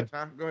 Go ahead.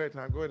 Tom. Go ahead,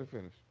 Tom. Go ahead and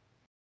finish.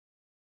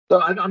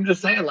 So I'm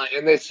just saying,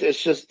 and it's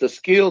just the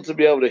skill to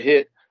be able to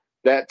hit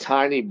that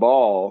tiny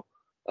ball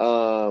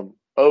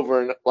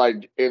over and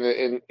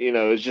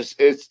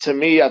it's to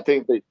me, I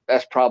think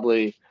that's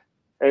probably,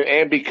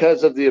 and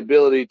because of the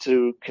ability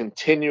to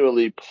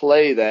continually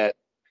play that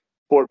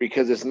sport,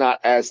 because it's not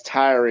as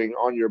tiring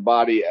on your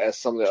body as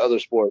some of the other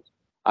sports,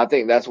 I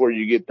think that's where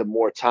you get the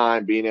more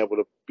time being able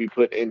to be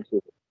put into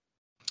it.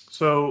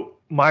 So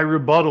my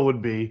rebuttal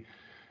would be,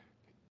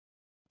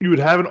 you would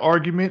have an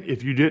argument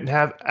if you didn't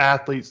have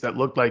athletes that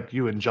looked like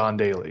you and John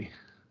Daly.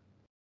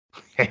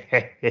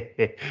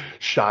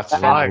 Shots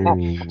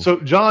fired. So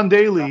John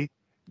Daly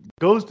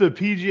goes to the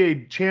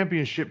PGA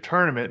Championship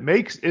tournament,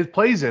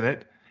 plays in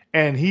it,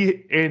 and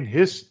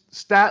his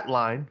stat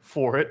line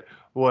for it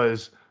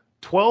was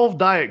 12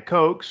 Diet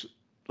Cokes,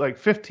 like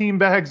 15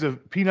 bags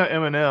of peanut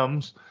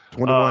M&Ms,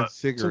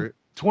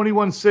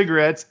 21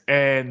 cigarettes,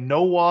 and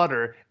no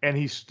water, and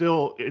he's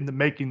still in the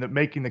making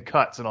the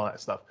cuts and all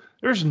that stuff.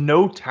 There's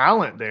no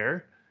talent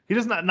there. He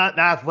does not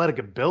athletic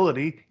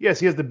ability. Yes,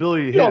 he has the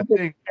ability to hit a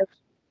thing.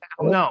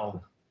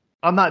 No,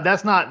 I'm not.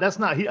 That's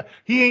not.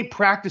 He ain't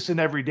practicing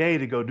every day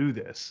to go do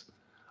this.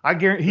 I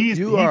guarantee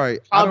he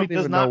probably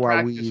does not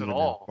practice at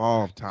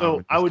all.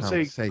 So I would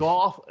say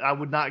golf, I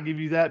would not give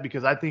you that,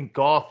 because I think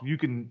golf, you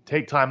can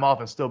take time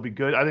off and still be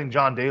good. I think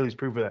John Daly's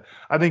proof of that.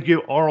 I think you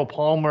have Arnold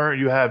Palmer,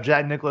 you have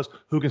Jack Nicklaus,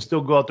 who can still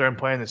go out there and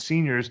play in the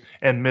seniors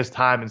and miss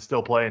time and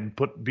still play and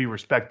be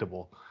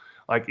respectable.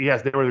 Like,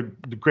 yes, they were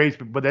the greats,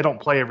 but they don't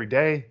play every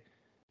day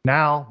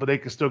now, but they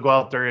can still go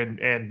out there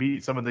and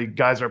beat some of the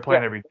guys that are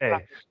playing every day.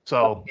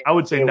 So I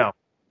would say no.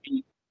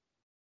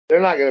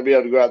 They're not going to be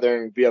able to go out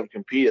there and be able to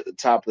compete at the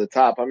top of the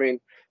top. I mean,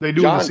 they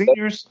do in the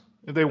seniors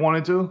if they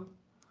wanted to.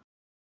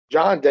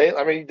 John Daly,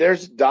 I mean,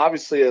 there's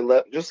obviously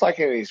just like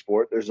any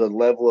sport, there's a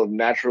level of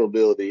natural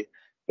ability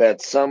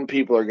that some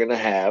people are going to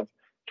have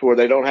to where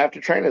they don't have to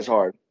train as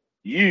hard.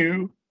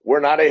 You were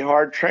not a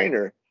hard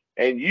trainer,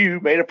 and you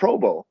made a Pro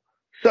Bowl.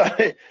 So,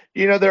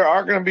 there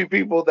are going to be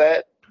people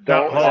that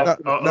don't.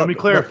 Let me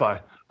clarify.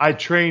 I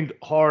trained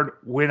hard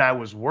when I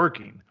was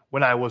working.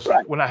 When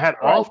I had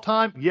off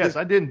time, yes,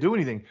 I didn't do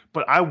anything,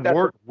 but I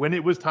worked when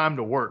it was time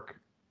to work.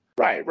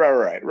 Right.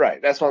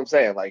 That's what I'm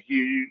saying. Like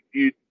you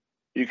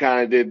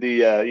kind of did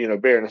the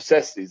bare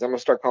necessities. I'm gonna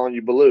start calling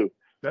you Baloo.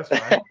 That's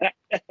fine.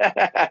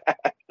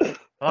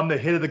 I'm the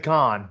hit of the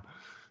con.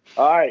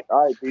 All right,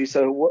 B.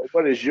 So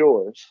what is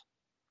yours?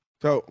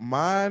 So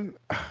mine,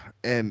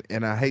 and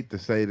I hate to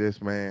say this,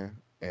 man,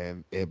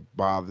 and it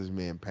bothers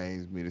me and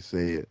pains me to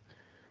say it.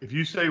 If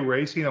you say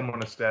racing, I'm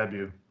gonna stab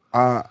you.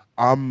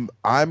 I'm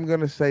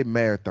gonna say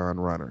marathon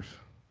runners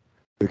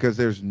because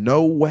there's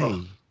no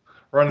way.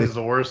 Running is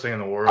the worst thing in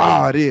the world.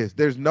 Oh, it is.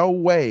 There's no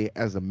way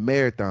as a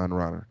marathon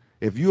runner.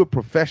 If you're a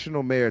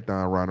professional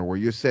marathon runner where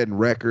you're setting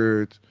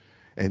records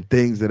and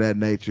things of that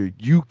nature,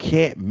 you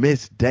can't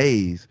miss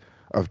days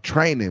of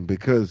training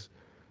because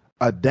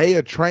a day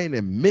of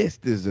training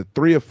missed is a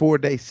 3 or 4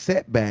 day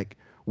setback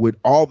with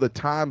all the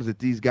times that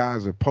these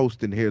guys are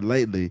posting here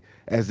lately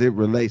as it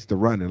relates to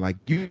running. Like,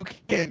 you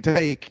can't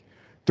take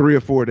 3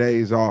 or 4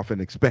 days off and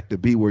expect to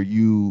be where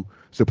you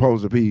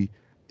supposed to be.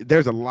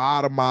 There's a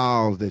lot of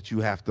miles that you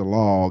have to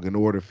log in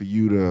order for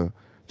you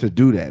to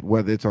do that,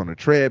 whether it's on a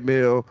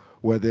treadmill,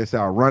 whether it's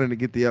out running to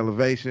get the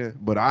elevation.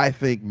 But I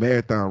think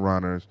marathon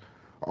runners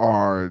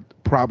are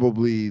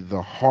probably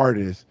the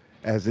hardest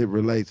as it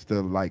relates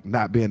to like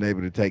not being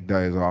able to take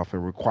days off. It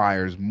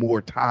requires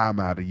more time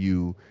out of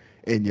you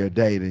in your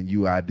day than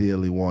you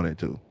ideally wanted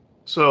to.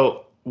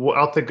 So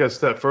I'll take a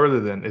step further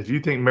then. If you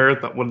think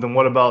marathon, well, then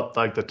what about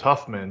like the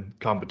Toughman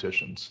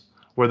competitions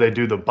where they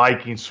do the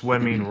biking,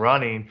 swimming,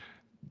 running?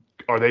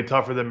 Are they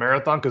tougher than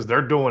marathon because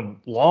they're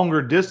doing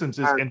longer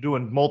distances and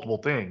doing multiple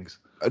things?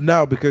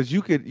 No, because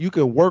you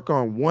can work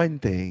on one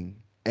thing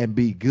and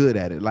be good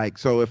at it. Like,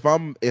 so if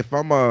I'm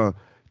a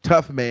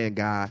tough man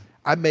guy,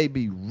 I may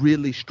be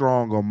really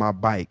strong on my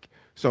bike.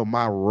 So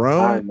my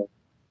run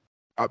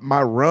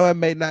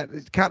may not.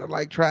 It's kind of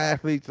like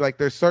triathletes. Like,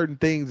 there's certain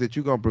things that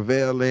you're gonna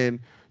prevail in.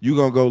 You're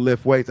gonna go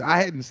lift weights. I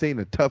hadn't seen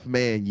a tough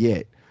man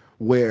yet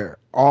where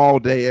all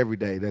day, every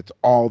day, that's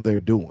all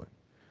they're doing.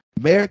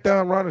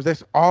 Marathon runners,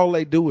 that's all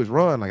they do is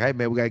run. Like, hey,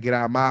 man, we got to get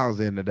our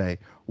miles in today.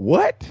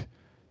 What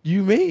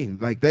you mean?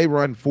 Like, they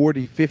run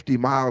 40, 50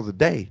 miles a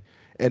day.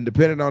 And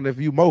depending on if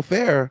you Mo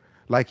Farah,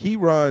 like, he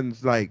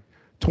runs like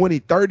 20,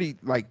 30,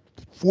 like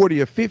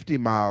 40 or 50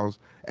 miles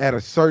at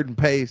a certain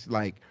pace,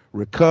 like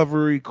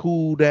recovery,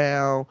 cool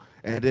down,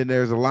 and then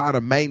there's a lot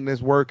of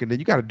maintenance work, and then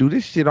you got to do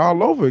this shit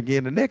all over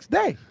again the next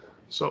day.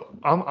 So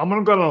I'm going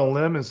to go on a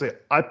limb and say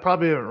I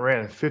probably haven't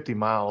ran 50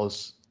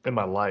 miles in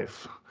my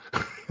life.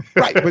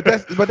 Right, but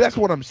that's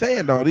what I'm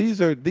saying though. These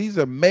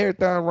are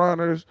marathon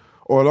runners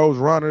or those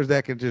runners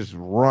that can just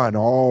run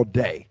all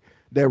day.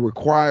 That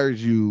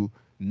requires you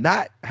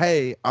not,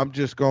 hey, I'm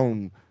just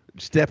going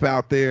to step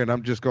out there and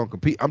I'm just going to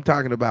compete. I'm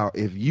talking about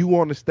if you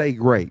want to stay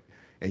great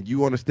and you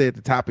want to stay at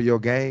the top of your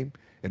game,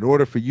 in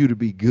order for you to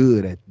be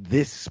good at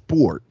this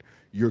sport,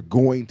 you're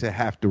going to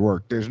have to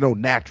work. There's no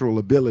natural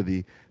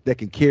ability that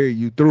can carry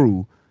you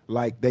through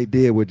like they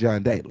did with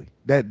John Daly.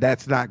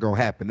 That's not going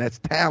to happen. That's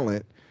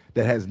talent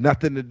that has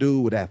nothing to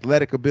do with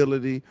athletic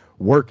ability,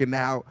 working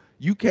out.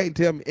 You can't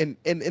tell me, and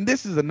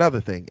this is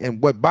another thing,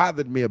 and what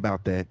bothered me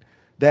about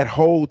that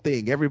whole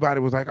thing,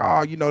 everybody was like,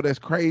 oh, that's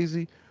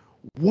crazy.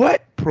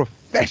 What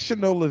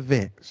professional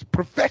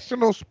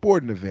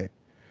sporting event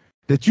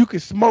that you can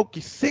smoke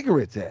your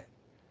cigarettes at?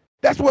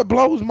 That's what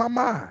blows my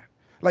mind.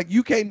 Like,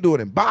 you can't do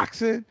it in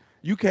boxing.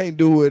 You can't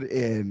do it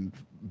in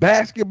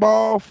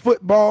basketball,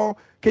 football.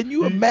 Can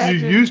you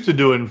imagine? You used to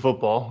do it in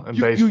football and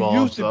baseball.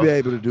 You used to be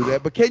able to do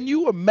that. But can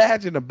you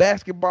imagine a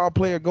basketball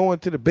player going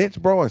to the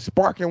bench, bro, and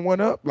sparking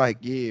one up? Like,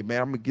 yeah,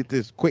 man, I'm going to get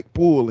this quick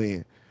pull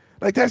in.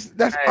 Like, that's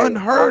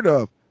unheard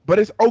of. But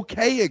it's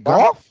okay at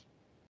golf?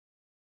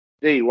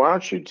 D, why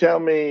don't you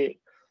tell me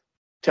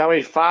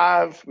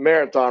 5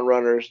 marathon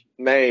runners'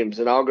 names,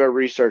 and I'll go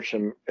research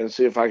them and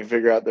see if I can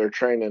figure out their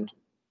training.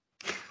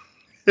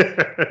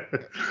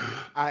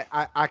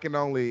 I can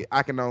only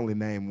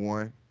name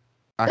one.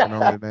 I can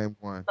only name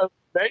one.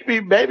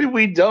 Maybe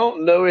we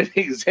don't know any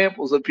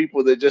examples of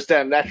people that just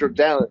have natural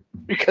talent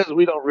because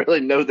we don't really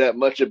know that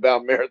much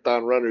about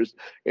marathon runners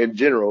in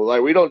general.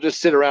 Like, we don't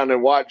just sit around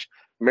and watch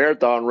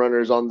marathon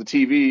runners on the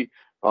TV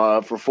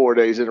for 4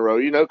 days in a row,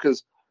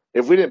 because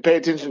if we didn't pay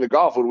attention to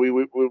golf,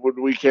 would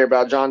we care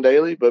about John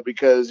Daly? But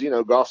because,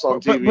 golf's on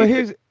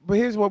TV. But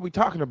here's what we're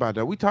talking about,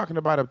 though. We're talking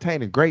about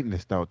obtaining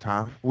greatness, though,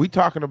 Tom. We're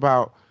talking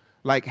about,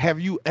 like, have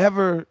you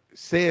ever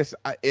says,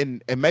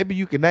 and maybe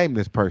you can name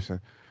this person,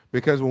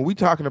 because when we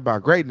talking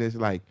about greatness,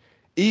 like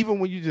even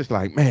when you just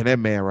like, man, that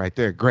man right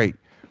there, great.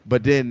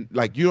 But then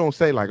like you don't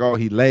say like, oh,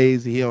 he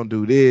lazy, he don't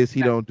do this,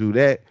 he don't do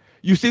that.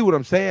 You see what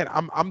I'm saying?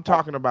 I'm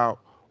talking about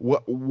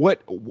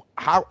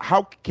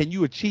how can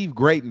you achieve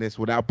greatness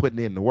without putting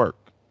in the work?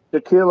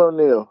 Shaquille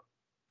O'Neal.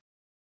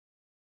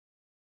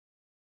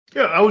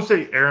 Yeah, I would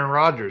say Aaron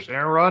Rodgers.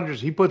 Aaron Rodgers,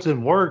 he puts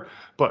in work,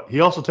 but he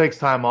also takes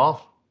time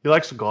off. He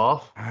likes to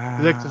golf.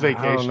 He likes to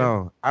vacation.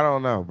 I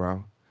don't know,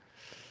 bro.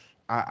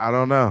 I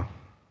don't know.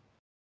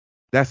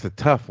 That's a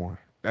tough one.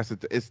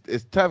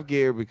 It's tough,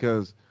 Gary,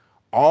 because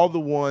all the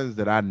ones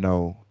that I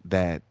know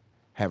that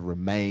have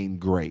remained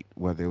great,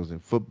 whether it was in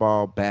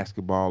football,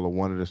 basketball, or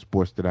one of the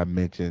sports that I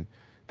mentioned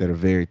that are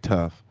very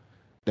tough,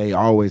 they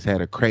always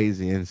had a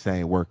crazy,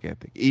 insane work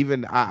ethic.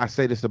 Even I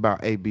say this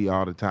about AB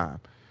all the time.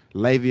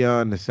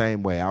 Le'Veon the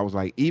same way. I was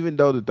like, even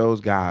though that those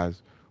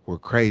guys were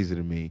crazy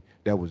to me,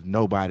 there was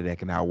nobody that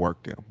can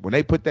outwork them. When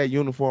they put that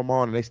uniform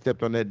on and they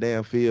stepped on that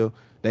damn field,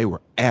 they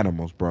were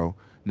animals, bro.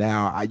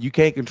 Now, you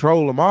can't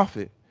control them off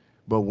it,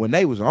 but when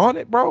they was on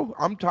it, bro,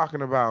 I'm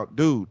talking about,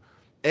 dude,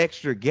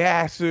 extra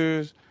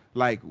gassers,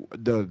 like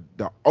the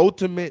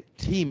ultimate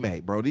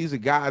teammate, bro. These are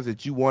guys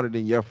that you wanted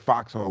in your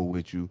foxhole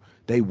with you.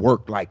 They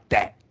worked like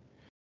that.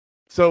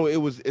 So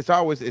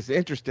it's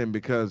interesting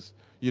because,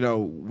 you know,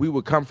 we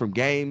would come from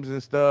games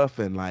and stuff,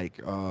 and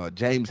like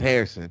James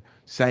Harrison,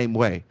 same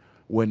way.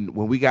 When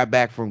we got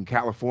back from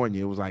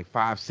California, it was like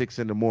 5, 6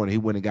 in the morning. He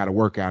went and got a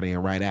workout in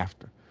right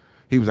after.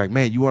 He was like,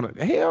 "Man, you want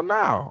to?" Hell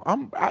no,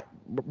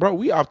 bro.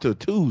 We off to a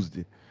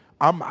Tuesday.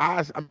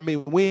 I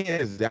mean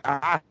Wednesday.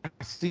 I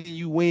see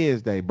you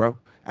Wednesday, bro.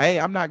 Hey,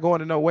 I'm not going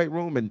to no weight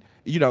room, and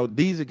you know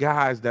these are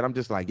guys that I'm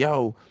just like,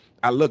 yo.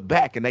 I look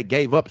back and they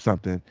gave up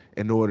something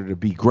in order to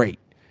be great.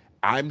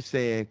 I'm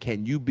saying,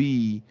 can you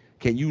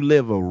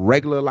live a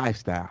regular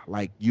lifestyle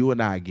like you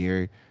and I,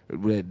 Gary,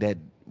 that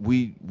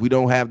we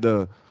don't have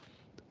the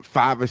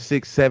 5 or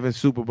 6, 7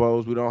 Super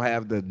Bowls. We don't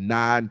have the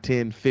 9,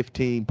 10,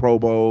 15 Pro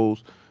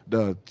Bowls,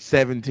 the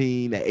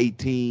 17, the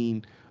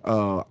 18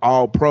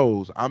 all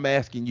pros. I'm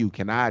asking you,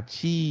 can I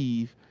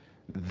achieve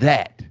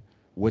that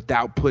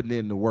without putting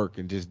in the work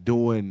and just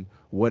doing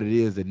what it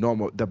is,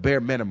 the bare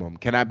minimum?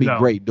 Can I be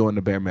great doing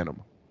the bare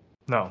minimum?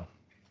 No.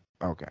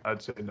 Okay.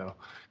 I'd say no.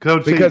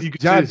 Because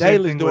John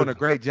Daly's doing a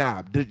great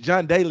job.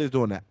 John Daly's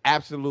doing an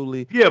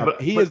absolutely. Yeah,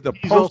 but he is the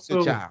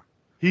poster child.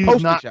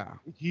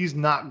 He's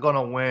not going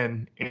to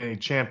win any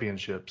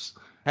championships.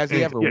 Has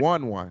he ever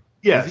won one?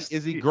 Yes.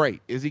 Is he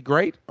great? Is he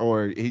great,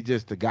 or he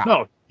just a guy?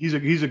 No, he's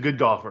a good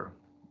golfer.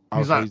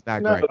 He's not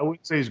great. I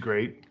wouldn't say he's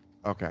great.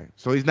 Okay,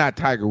 so he's not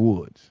Tiger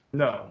Woods.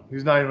 No,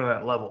 he's not even at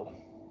that level.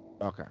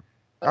 Okay,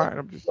 all right.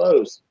 I'm just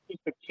close. He's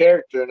a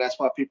character, and that's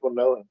why people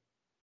know him.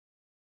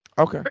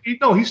 Okay.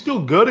 No, he's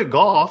still good at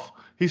golf.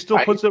 He still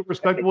puts up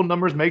respectable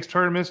numbers, makes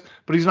tournaments,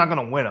 but he's not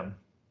going to win them.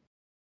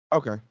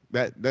 Okay,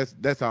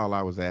 that's all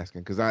I was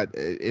asking, because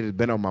it had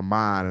been on my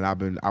mind,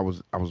 and I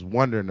was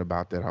wondering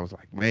about that. I was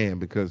like, man,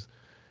 because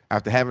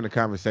after having a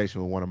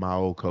conversation with one of my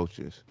old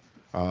coaches,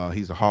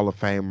 he's a Hall of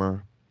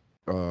Famer,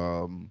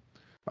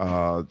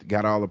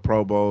 got all the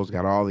Pro Bowls,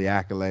 got all the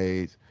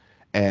accolades,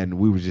 and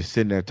we were just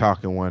sitting there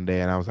talking one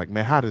day, and I was like,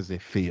 man, how does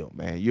it feel,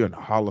 man? You're in the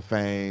Hall of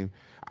Fame.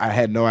 I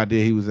had no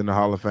idea he was in the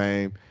Hall of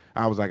Fame.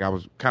 I was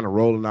kind of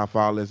rolling off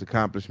all his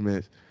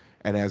accomplishments,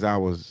 and as I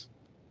was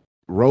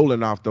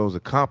rolling off those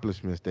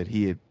accomplishments that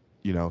he had,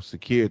 you know,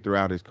 secured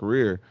throughout his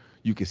career,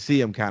 you could see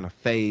him kind of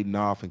fading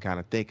off and kind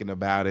of thinking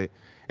about it.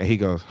 And he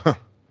goes, huh.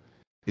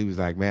 He was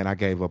like, man, I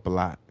gave up a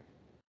lot.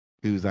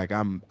 He was like,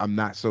 I'm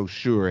not so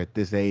sure at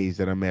this age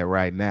that I'm at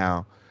right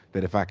now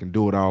that if I can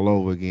do it all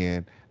over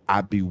again,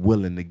 I'd be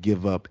willing to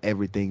give up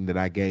everything that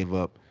I gave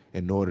up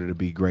in order to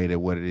be great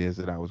at what it is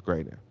that I was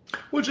great at.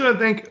 Which I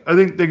think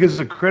that gives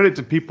a credit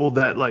to people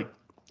that like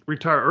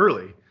retire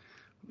early,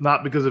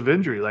 not because of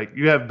injury. Like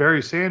you have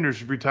Barry Sanders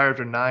who retired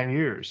after 9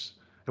 years.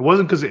 It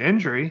wasn't because of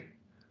injury.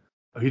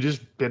 He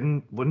just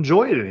wouldn't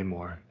enjoy it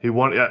anymore. He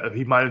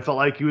might have felt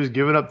like he was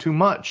giving up too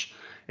much,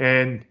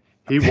 and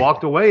he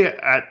walked away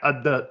at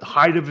the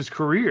height of his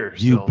career.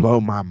 You blow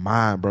my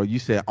mind, bro. You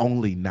said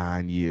only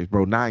 9 years,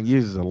 bro. 9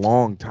 years is a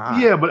long time.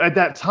 Yeah, but at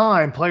that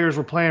time, players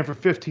were playing for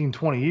 15,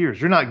 20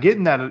 years. You're not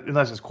getting that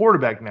unless it's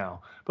quarterback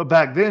now. But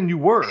back then, you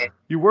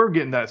were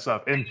getting that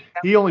stuff. And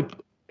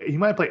he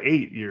might play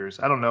 8 years.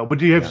 I don't know. But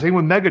do you have the same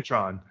with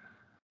Megatron?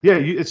 Yeah,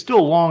 it's still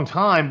a long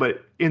time,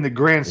 but in the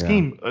grand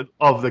scheme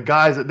of the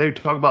guys that they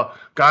talk about,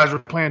 guys were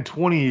playing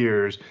 20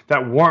 years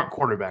that weren't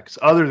quarterbacks,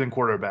 other than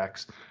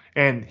quarterbacks.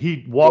 And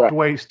he walked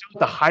away still at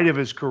the height of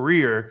his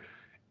career.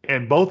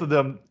 And both of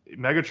them,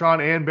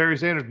 Megatron and Barry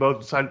Sanders, both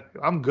decided,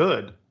 I'm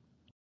good.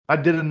 I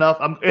did enough.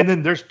 And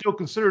then they're still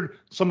considered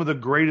some of the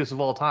greatest of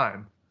all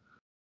time.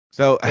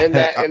 So and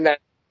that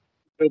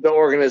the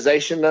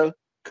organization, though?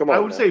 Come on. I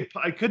would say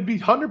it could be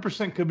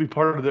 100% could be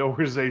part of the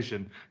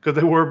organization because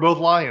they were both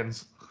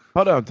Lions.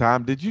 Hold on,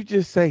 Tom. Did you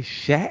just say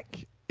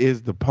Shaq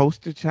is the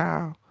poster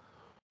child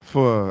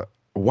for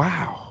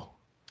wow?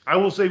 I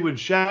will say when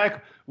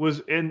Shaq was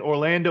in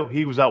Orlando,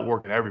 he was out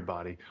working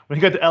everybody. When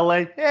he got to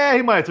LA,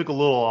 he might have took a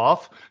little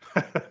off.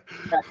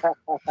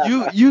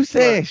 You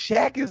saying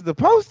Shaq is the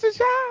poster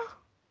child?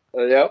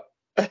 Yep.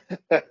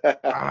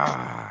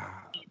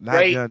 Not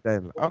right. John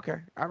Daly. Okay,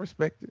 I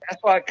respect it.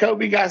 That's why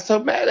Kobe got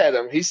so mad at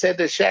him. He said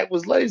that Shaq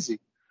was lazy.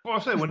 Well, I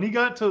say when he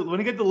got to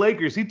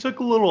Lakers, he took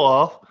a little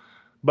off,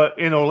 but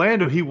in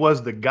Orlando, he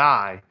was the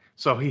guy.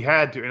 So he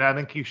had to, and I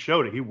think he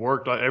showed it. He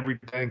worked on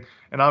everything,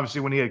 and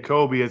obviously when he had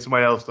Kobe and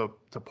somebody else to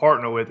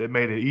partner with, it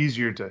made it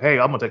easier to, hey,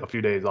 I'm gonna take a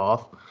few days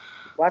off.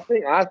 Well, I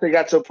think honestly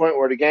got to a point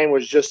where the game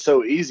was just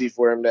so easy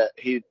for him that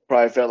he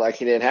probably felt like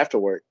he didn't have to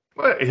work.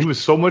 But he was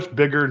so much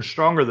bigger and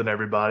stronger than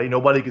everybody.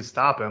 Nobody could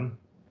stop him.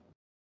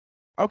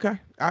 Okay,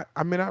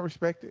 I mean I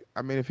respect it.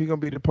 I mean if he's gonna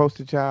be the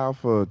poster child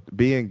for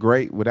being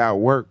great without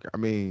work, I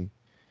mean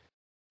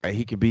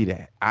he could be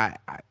that.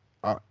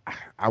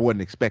 I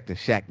wasn't expecting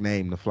Shaq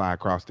name to fly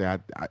across there.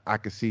 I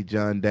could see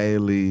John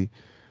Daly.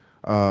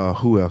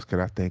 Who else could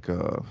I think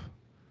of?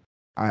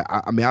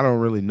 I mean I don't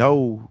really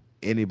know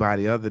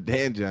anybody other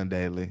than John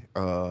Daly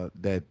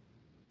that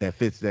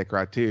fits that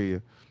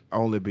criteria.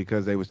 Only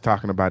because they was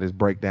talking about his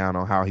breakdown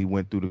on how he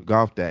went through the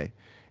golf day.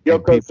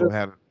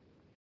 Yokozuna.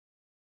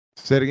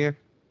 Say it again.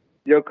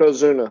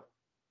 Yokozuna.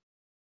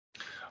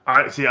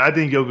 I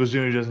think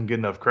Yokozuna doesn't get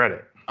enough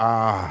credit.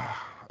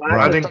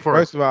 I think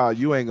first of all,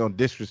 you ain't gonna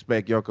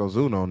disrespect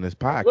Yokozuna on this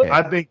podcast.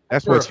 I think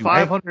that's what you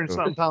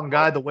 500-something pound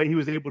guy, the way he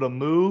was able to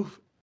move.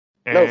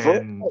 And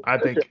I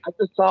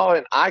just saw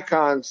an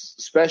Icons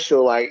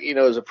special,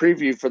 as a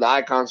preview for the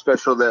Icon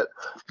special that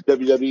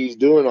WWE's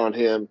doing on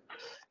him.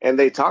 And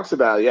they talked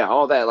about,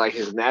 all that, like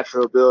his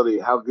natural ability,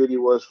 how good he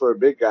was for a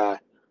big guy.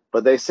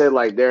 But they said,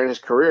 during his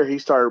career, he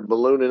started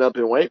ballooning up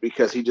in weight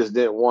because he just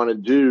didn't want to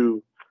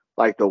do,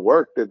 the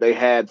work that they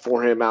had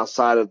for him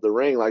outside of the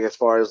ring, as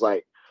far as,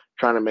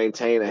 trying to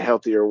maintain a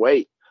healthier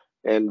weight.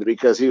 And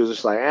because he was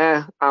just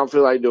I don't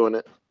feel like doing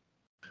it.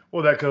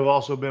 Well, that could have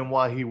also been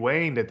why he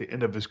waned at the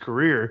end of his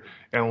career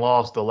and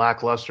lost the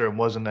lackluster and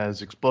wasn't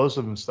as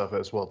explosive and stuff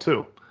as well,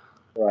 too.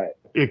 Right.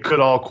 It could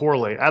all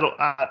correlate. I don't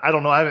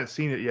know. I haven't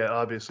seen it yet,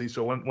 obviously.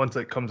 So once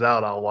it comes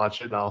out, I'll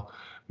watch it. And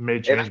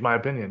may change my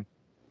opinion.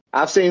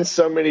 I've seen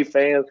so many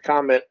fans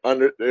comment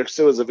under. There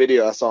still was a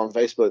video I saw on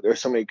Facebook. There's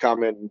so many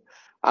commenting.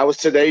 I was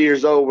today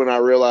years old when I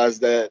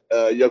realized that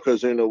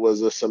Yokozuna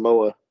was a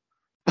Samoan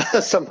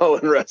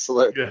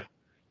wrestler. Yeah.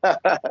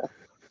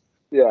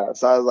 Yeah.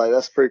 So I was like,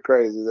 that's pretty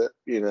crazy that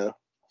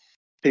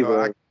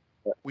people.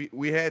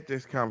 We had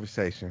this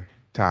conversation,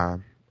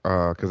 Tom.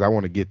 Because I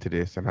want to get to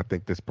this, and I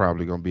think this is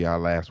probably going to be our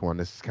last one.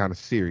 This is kind of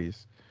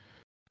serious.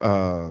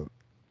 So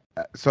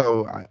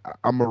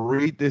I'm going to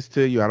read this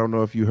to you. I don't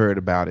know if you heard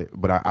about it,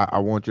 but I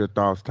want your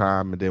thoughts,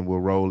 Tom, and then we'll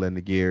roll into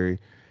Gary.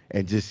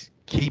 And just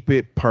keep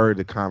it per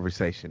the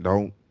conversation.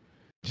 Don't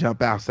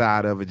jump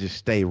outside of it. Just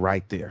stay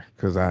right there.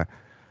 Because I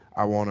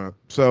want to.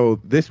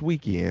 So this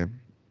weekend,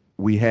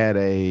 we had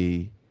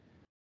an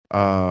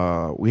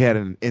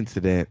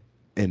incident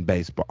in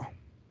baseball.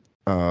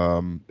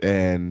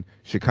 And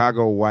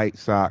Chicago White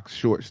Sox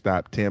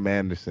shortstop Tim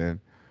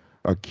Anderson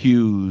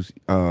accused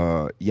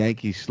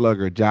Yankee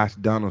slugger Josh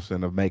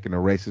Donaldson of making a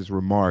racist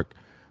remark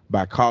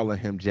by calling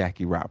him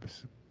Jackie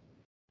Robinson.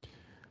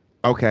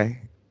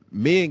 Okay,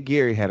 me and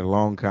Gary had a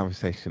long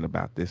conversation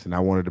about this, and I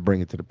wanted to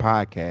bring it to the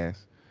podcast.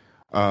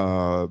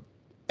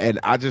 And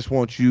I just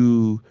want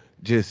you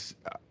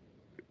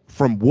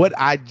from what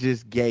I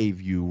just gave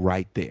you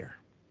right there,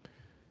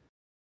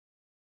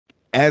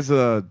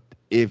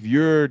 if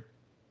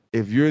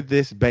you're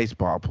this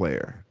baseball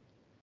player,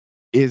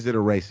 is it a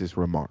racist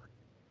remark?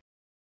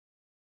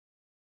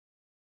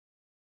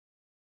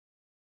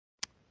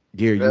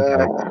 Gary,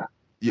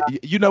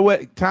 you know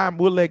what? Tom,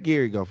 we'll let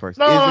Gary go first.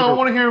 No, I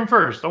want to hear him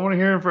first.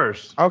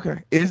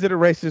 Okay. Is it a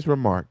racist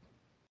remark?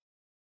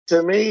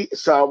 To me,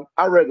 so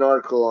I read an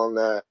article on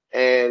that,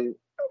 and,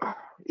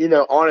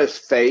 on his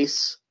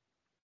face,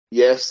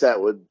 yes,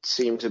 that would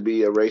seem to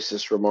be a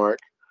racist remark.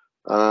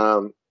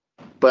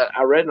 But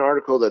I read an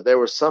article that there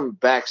was some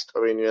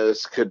backstory.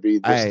 This could be.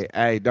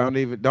 Hey,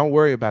 don't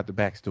worry about the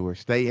backstory.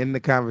 Stay in the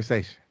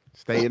conversation.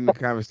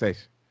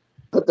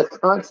 But the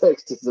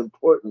context is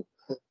important.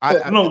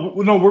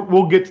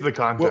 We'll get to the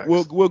context.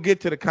 We'll get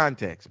to the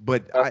context.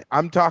 But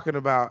I'm talking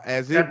about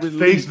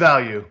face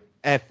value.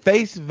 At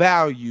face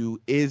value,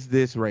 is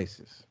this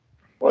racist?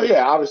 Well,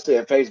 yeah, obviously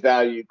at face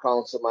value,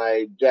 calling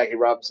somebody Jackie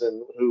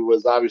Robinson, who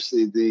was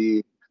obviously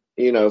the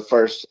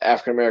first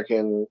African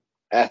American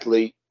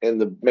athlete in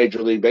the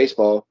Major League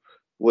Baseball,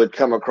 would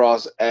come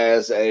across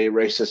as a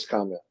racist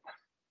comment.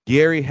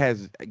 Gary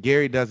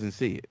doesn't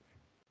see it.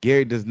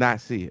 Gary does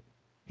not see it.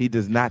 He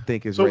does not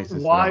think it's racist. So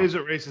why is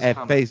it racist?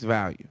 At face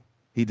value,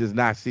 he does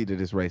not see that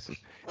it's racist.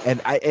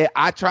 And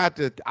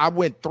I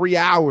went 3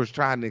 hours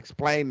trying to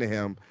explain to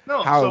him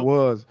how it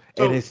was,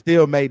 and it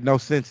still made no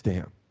sense to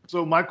him.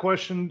 So my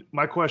question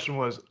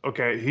was,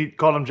 okay, he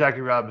called him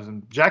Jackie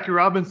Robinson. Jackie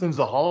Robinson's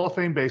a Hall of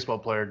Fame baseball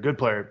player, good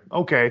player.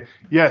 Okay,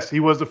 yes, he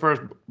was the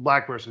first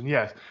black person.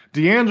 Yes,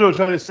 D'Angelo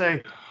tried to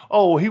say,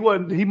 oh, he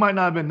might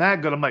not have been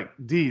that good. I'm like,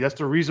 D, that's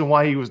the reason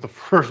why he was the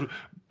first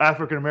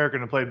African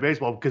American to play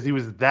baseball because he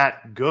was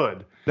that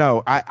good.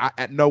 No,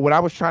 I no. What I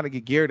was trying to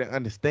get Gary to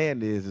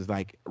understand is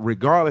like,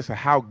 regardless of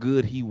how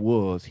good he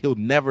was, he'll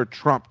never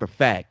trump the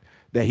fact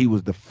that he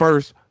was the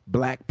first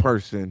black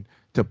person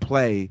to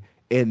play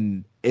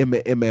in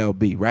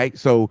MLB, right?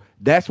 So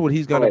that's what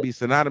he's going to be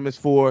synonymous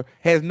for.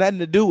 Has nothing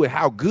to do with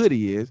how good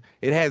he is.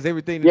 It has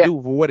everything to do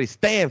with what it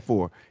stands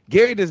for.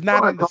 Gary does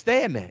not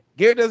understand that.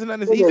 Gary doesn't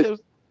understand.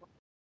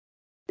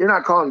 You're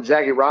not calling him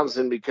Jackie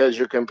Robinson because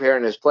you're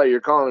comparing his play.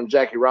 You're calling him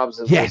Jackie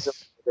Robinson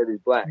because he's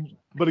black.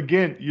 But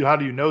again, how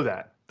do you know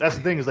that? That's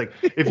the thing. Is like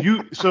if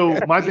you. So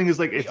my thing is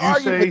like if you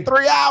say for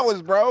 3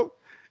 hours, bro.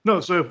 No,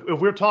 so if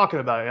we're talking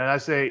about it, and I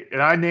say,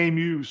 and I name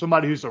you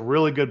somebody who's a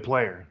really good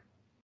player,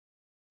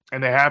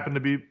 and they happen to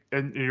be,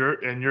 and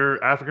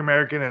you're African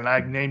American, and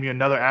I name you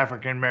another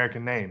African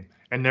American name,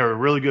 and they're a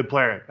really good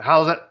player.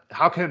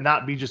 How can it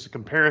not be just a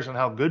comparison of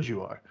how good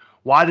you are?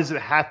 Why does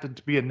it have to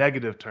be a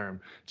negative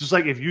term? Just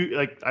like if you,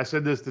 like I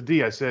said this to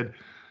D, I said,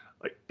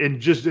 like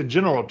in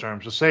general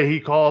terms. So say he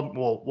called,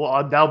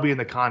 well, that'll be in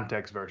the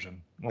context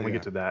version when we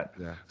get to that.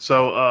 Yeah.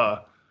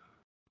 So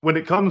when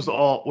it comes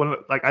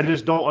to I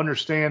just don't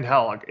understand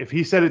how, like, if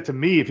he said it to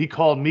me, if he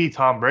called me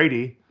Tom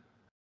Brady,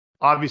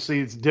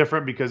 obviously it's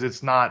different because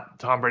it's not,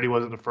 Tom Brady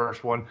wasn't the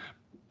first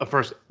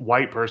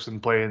white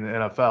person playing in the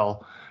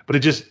NFL. But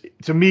it just,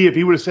 to me, if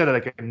he would have said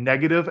like a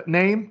negative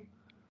name,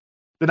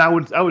 then I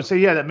would say,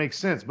 yeah, that makes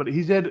sense. But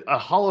he said a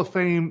Hall of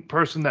Fame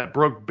person that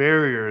broke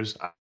barriers.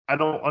 I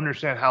don't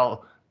understand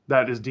how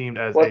that is deemed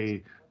as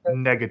a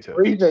negative.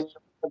 The reason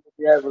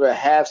you're able to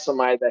have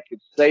somebody that could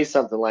say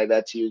something like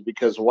that to you is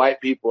because white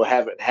people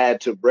haven't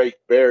had to break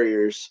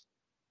barriers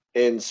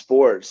in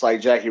sports like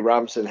Jackie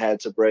Robinson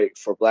had to break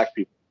for black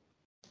people.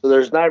 So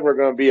there's never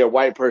going to be a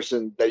white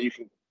person that you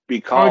can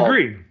be called. I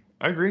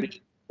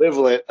agree.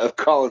 Equivalent of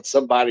calling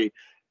somebody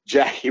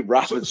Jackie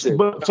Robinson.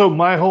 So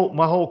my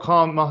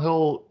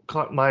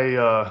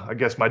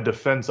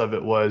defense of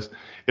it was,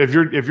 if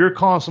you're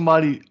calling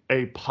somebody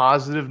a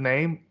positive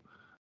name,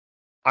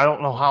 I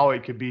don't know how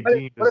it could be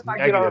deemed as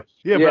negative.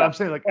 But I'm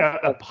saying like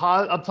I'm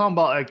talking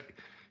about like,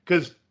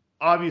 because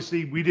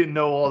obviously we didn't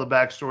know all the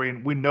backstory,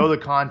 and we know the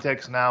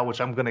context now, which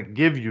I'm going to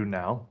give you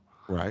now.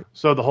 Right.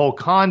 So the whole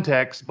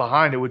context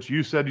behind it, which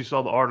you said you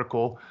saw the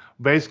article,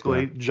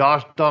 basically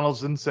Josh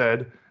Donaldson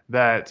said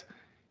that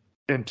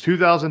in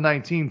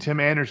 2019, Tim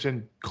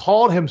Anderson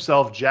called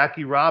himself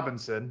Jackie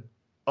Robinson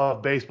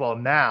of Baseball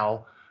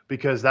Now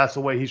because that's the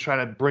way he's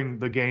trying to bring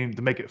the game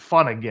to make it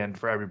fun again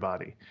for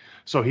everybody.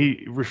 So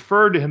he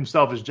referred to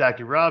himself as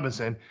Jackie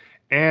Robinson,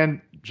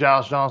 and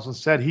Josh Donaldson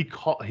said he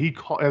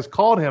has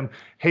called him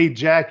Hey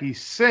Jackie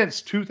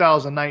since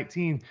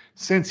 2019,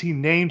 since he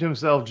named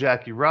himself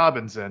Jackie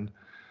Robinson.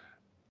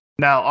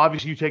 Now,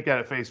 obviously, you take that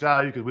at face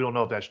value because we don't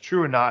know if that's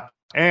true or not.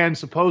 And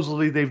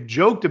supposedly they've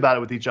joked about it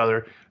with each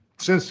other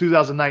since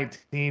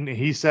 2019, and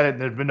he said it,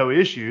 and there's been no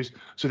issues.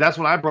 So that's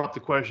when I brought the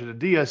question to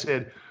D. I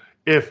said,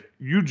 if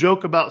you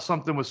joke about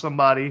something with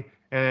somebody,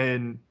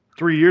 and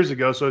 3 years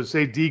ago, so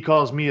say D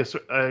calls me a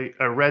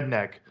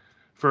redneck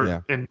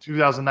in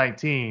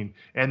 2019,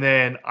 and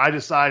then I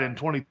decide in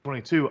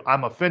 2022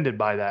 I'm offended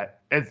by that.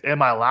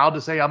 Am I allowed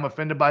to say I'm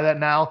offended by that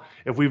now?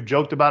 If we've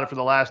joked about it for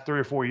the last 3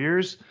 or 4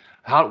 years,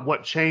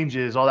 what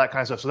changes, all that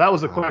kind of stuff. So that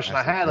was the question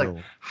I had. Like,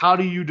 how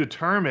do you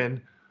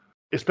determine?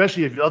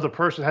 Especially if the other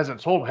person hasn't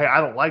told, hey,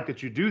 I don't like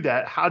that you do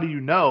that. How do you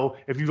know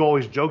if you've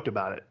always joked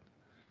about it?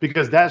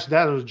 Because that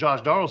was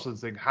Josh Donaldson's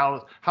thing.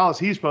 How is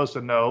he supposed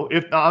to know?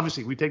 If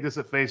obviously we take this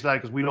at face value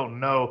because we don't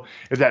know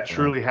if that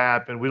truly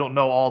happened. We don't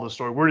know all the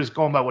story. We're just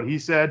going by what he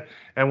said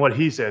and what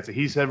he said. So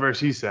he said versus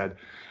he said.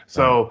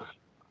 So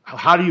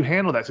how do you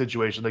handle that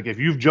situation? Like if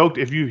you've joked,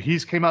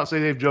 he's came out and say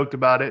they've joked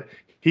about it.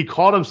 He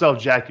called himself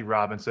Jackie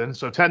Robinson.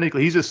 So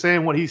technically he's just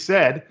saying what he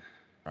said.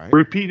 Right.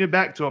 Repeating it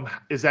back to him,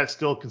 is that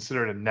still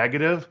considered a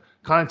negative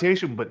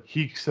connotation? But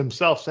he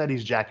himself said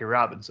he's Jackie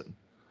Robinson.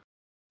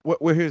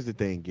 Well, here's the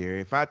thing,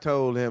 Gary. If I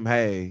told him,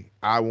 hey,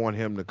 I want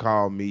him to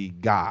call me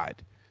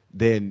God,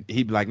 then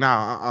he'd be like,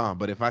 nah,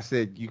 But if I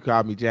said, you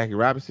call me Jackie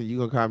Robinson, you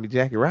gonna call me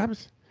Jackie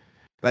Robinson?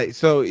 Like,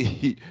 so,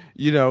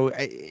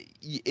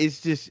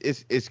 it's just,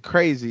 it's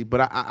crazy,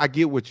 but I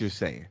get what you're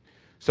saying.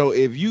 So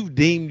if you've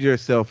deemed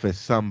yourself as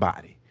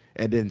somebody,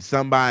 and then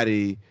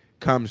somebody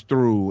comes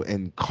through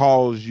and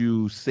calls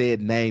you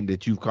said name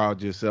that you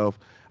called yourself,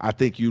 I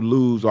think you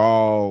lose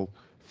all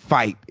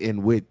fight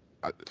in with.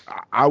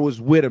 I was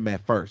with him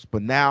at first,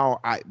 but now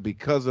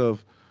because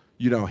of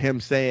him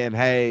saying,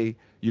 hey,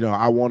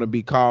 I want to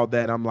be called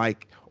that, I'm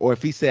like, or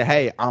if he said,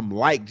 hey, I'm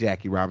like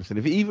Jackie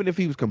Robinson, even if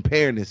he was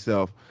comparing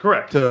himself,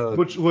 correct, to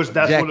which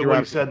that's Jackie what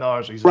he said in the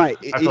article. Right,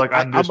 I feel like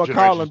I'm gonna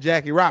call him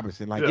Jackie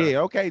Robinson. Like, yeah,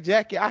 okay,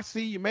 Jackie, I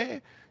see you,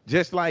 man.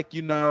 Just like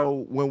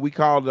when we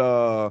called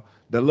the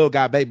little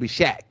guy Baby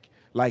Shaq.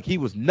 Like, he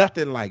was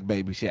nothing like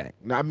Baby Shaq.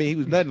 I mean, he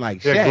was nothing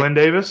like Shaq. Yeah, Glenn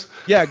Davis?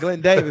 Yeah,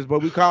 Glenn Davis,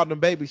 but we called him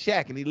Baby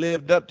Shaq, and he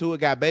lived up to it,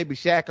 got Baby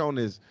Shaq on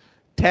his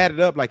tatted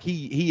up, like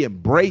he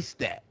embraced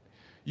that.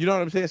 You know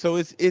what I'm saying? So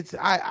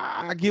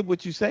I get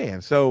what you're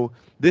saying. So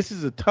this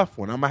is a tough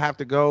one. I'm going to have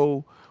to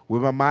go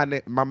with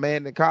my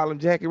man that call him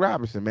Jackie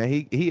Robinson, man.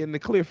 He in the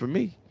clear for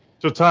me.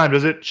 So, time,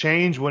 does it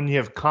change when you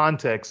have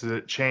context? Does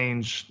it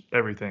change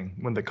everything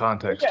when the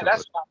context? Yeah,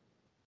 that's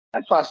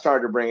why I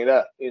started to bring it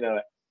up.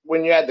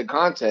 When you add the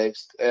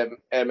context,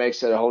 it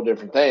makes it a whole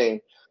different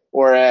thing.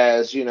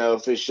 Whereas,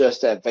 if it's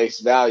just at face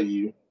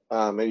value,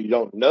 and you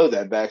don't know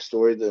that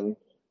backstory, then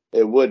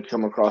it would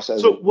come across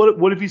as. So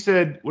what if he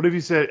said,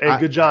 hey,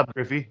 good job,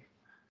 Griffey?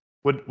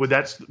 Would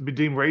that be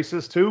deemed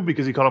racist too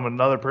because he called him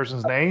another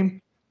person's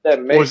name?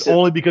 That makes or is it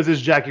only because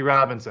it's Jackie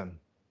Robinson?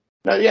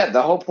 No, yeah,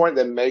 the whole point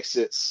that makes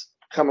it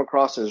come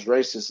across as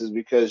racist is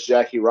because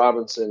Jackie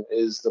Robinson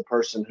is the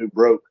person who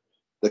broke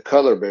the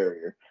color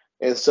barrier.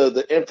 And so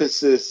the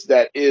emphasis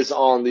that is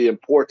on the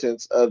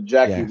importance of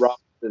Jackie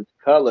Robinson's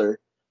color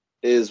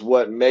is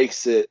what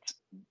makes it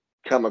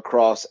come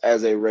across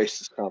as a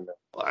racist comment.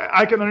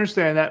 I can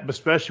understand that, but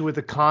especially with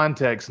the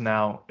context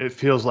now, it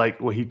feels like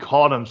he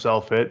called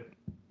himself it.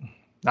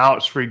 Now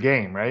it's free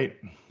game, right?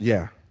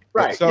 Yeah.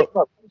 Right.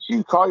 So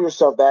you call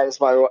yourself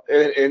that,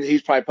 and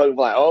he's probably putting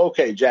like, oh,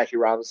 okay, Jackie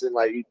Robinson.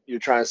 Like you're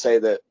trying to say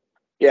that,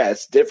 yeah,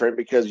 it's different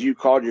because you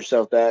called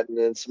yourself that, and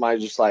then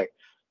somebody's just like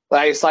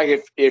it's like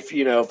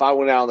if I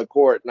went out on the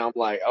court and I'm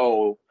like,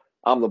 oh,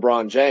 I'm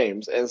LeBron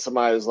James, and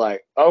somebody's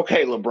like,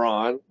 okay,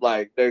 LeBron,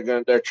 like they're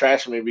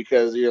trashing me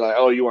because you're like,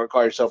 oh, you want to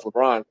call yourself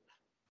LeBron.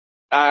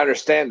 I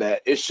understand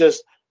that. It's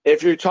just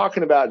if you're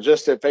talking about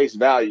just at face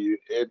value,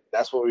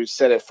 that's what we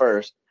said at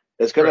first.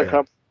 It's going to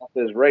come off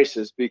as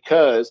racist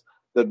because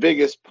the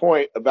biggest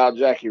point about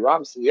Jackie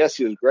Robinson, yes,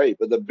 he was great,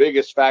 but the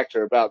biggest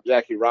factor about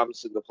Jackie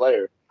Robinson, the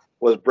player,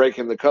 was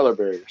breaking the color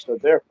barrier. So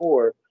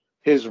therefore,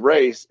 his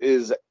race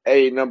is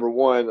number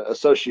one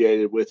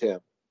associated with him.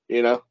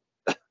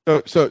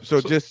 So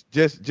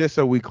just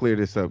so we clear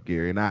this up,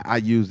 Gary, and I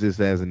use this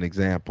as an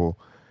example,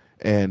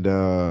 and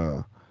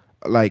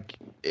like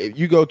if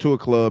you go to a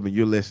club and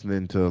you're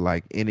listening to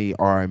like any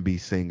R&B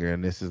singer,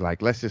 and this is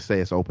like, let's just say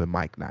it's open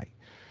mic night.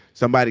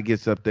 Somebody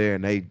gets up there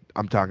and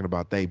I'm talking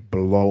about they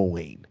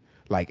blowing,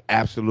 like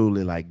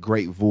absolutely like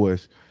great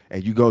voice.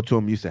 And you go to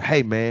them, you say,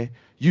 hey man,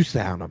 you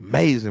sound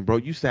amazing, bro.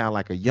 You sound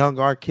like a young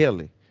R.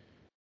 Kelly.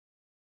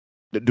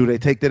 Do they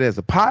take that as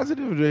a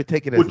positive or do they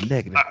take it as a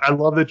negative? I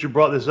love that you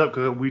brought this up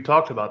because we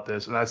talked about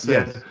this. And I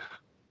said,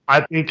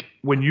 I think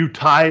when you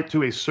tie it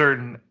to a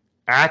certain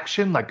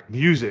action, like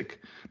music,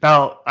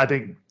 now I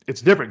think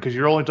it's different because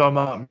you're only talking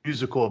about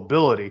musical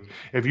ability.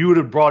 If you would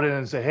have brought in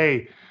and said,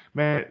 hey,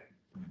 man,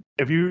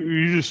 if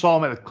you just saw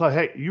him at the club,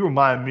 hey, you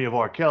remind me of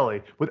R.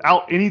 Kelly,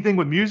 without anything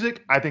with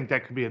music, I think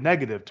that could be a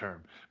negative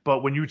term.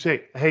 But when you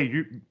say,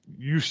 hey,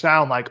 you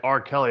sound like R.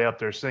 Kelly up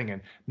there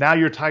singing, now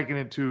you're tying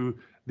it to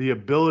the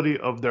ability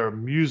of their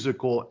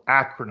musical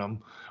acronym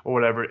or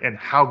whatever and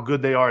how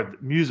good they are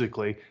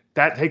musically.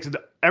 That takes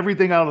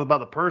everything out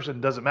about the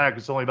person. Doesn't matter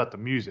because it's only about the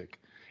music.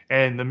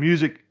 And the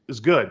music is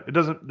good. It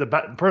doesn't. The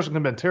person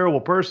can be a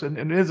terrible person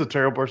and is a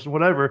terrible person,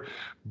 whatever.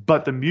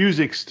 But the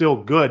music's still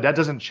good. That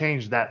doesn't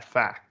change that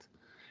fact.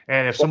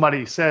 And if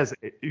somebody says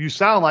you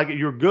sound like it,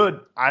 you're good,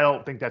 I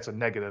don't think that's a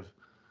negative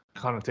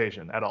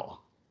connotation at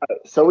all.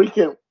 So we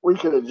can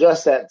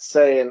adjust that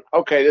saying,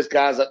 okay, this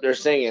guy's up there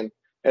singing,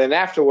 and then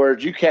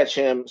afterwards you catch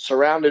him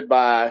surrounded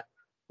by,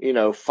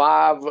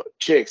 5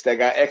 chicks that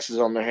got X's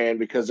on their hand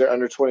because they're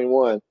under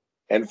 21,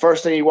 and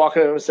first thing you walk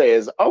in and say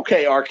is,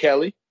 okay, R.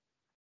 Kelly,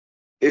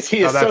 is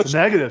he? That's a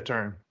negative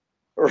term.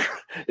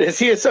 Is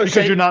he associated?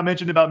 Because you're not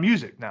mentioning about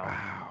music now.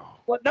 Wow.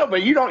 Well, no,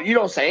 but you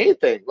don't say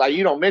anything. Like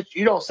you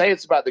don't say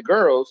it's about the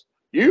girls.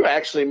 You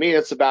actually mean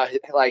it's about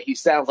like he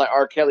sounds like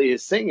R. Kelly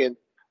is singing.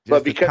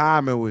 But because the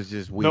timing was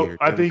just weird. No,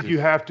 I think you'd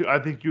have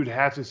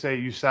to say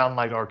you sound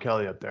like R.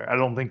 Kelly up there. I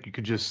don't think you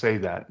could just say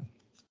that.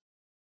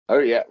 Oh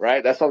yeah,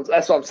 right. That's what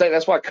I'm saying.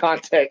 That's why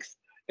context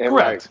and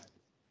correct.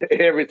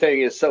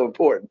 Everything is so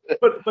important.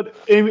 But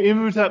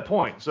even with that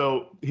point,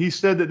 so he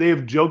said that they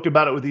have joked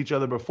about it with each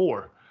other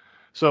before.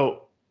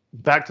 So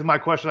back to my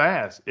question I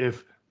asked: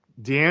 if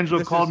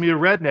D'Angelo called me a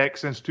redneck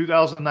since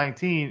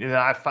 2019, and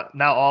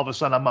now all of a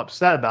sudden I'm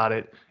upset about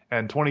it,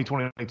 and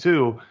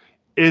 2022,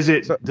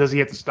 does he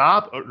have to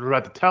stop, or do I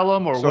have to tell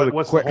him, or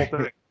what's the whole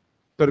thing?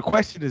 So the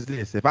question is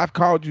this: if I've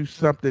called you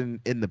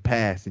something in the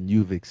past and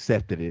you've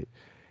accepted it,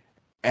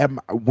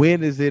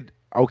 when is it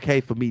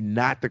okay for me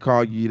not to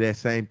call you that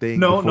same thing?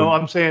 No,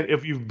 I'm saying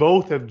if you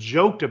both have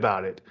joked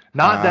about it,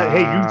 not that,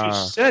 hey, you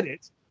just said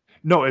it.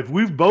 No, if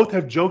we've both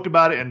have joked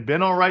about it and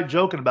been all right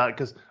joking about it,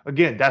 because,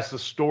 again, that's the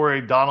story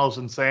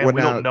Donald's saying.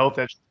 We don't know if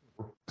that's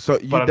true. So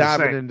you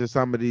diving into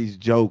some of these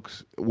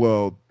jokes,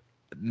 well,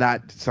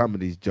 not some of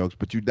these jokes,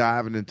 but you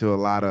diving into a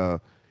lot of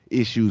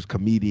issues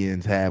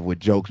comedians have with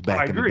jokes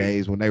back in the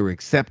days when they were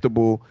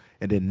acceptable,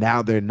 and then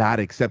now they're not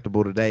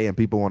acceptable today, and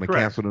people want to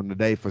cancel them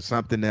today for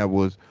something that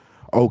was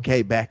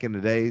okay back in the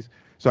days.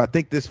 So I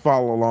think this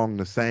follow along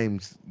the same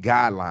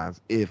guidelines.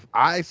 If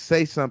I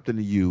say something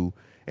to you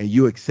and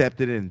you accept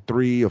it and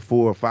 3 or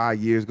 4 or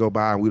 5 years go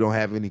by and we don't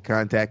have any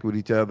contact with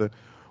each other,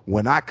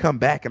 when I come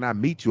back and I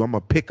meet you, I'm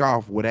going to pick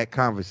off where that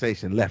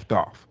conversation left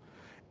off.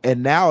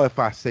 And now if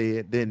I say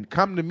it, then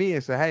come to me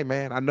and say, hey,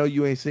 man, I know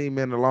you ain't seen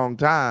me in a long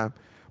time,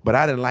 but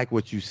I didn't like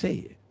what you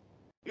said.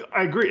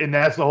 I agree, and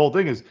that's the whole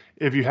thing is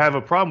if you have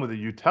a problem with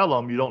it, you tell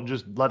them. You don't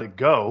just let it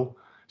go,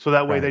 so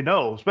that way they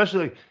know.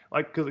 Especially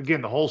because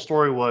again, the whole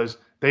story was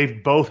they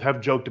both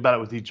have joked about it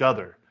with each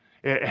other.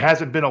 It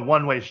hasn't been a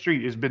one-way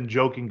street. It's been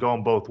joking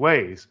going both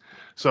ways.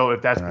 So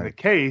if that's been the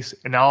case,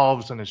 and now all of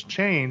a sudden it's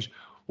changed,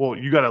 well,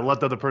 you got to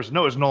let the other person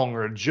know it's no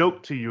longer a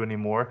joke to you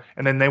anymore,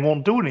 and then they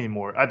won't do it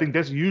anymore. I think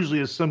that's usually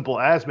a simple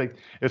aspect.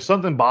 If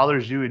something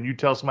bothers you and you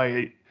tell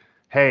somebody,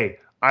 hey,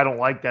 I don't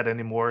like that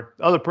anymore,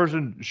 the other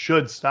person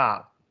should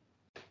stop.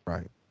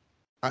 Right.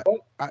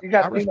 You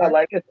got to think about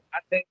like it.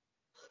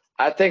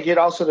 I think it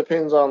also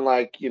depends on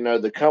like,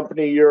 the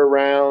company you're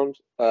around.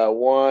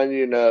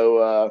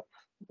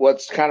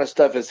 What kind of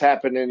stuff has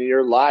happened in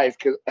your life.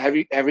 Have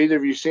either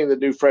of you seen the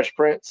new Fresh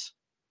Prince?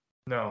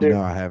 No,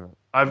 I haven't.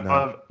 I've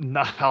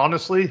not,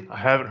 honestly, I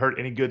haven't heard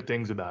any good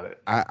things about it.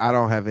 I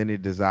don't have any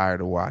desire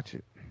to watch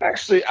it.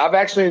 Actually, I've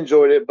actually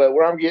enjoyed it, but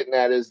what I'm getting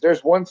at is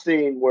there's one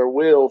scene where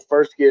Will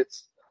first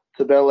gets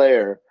to Bel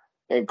Air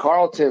and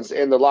Carlton's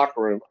in the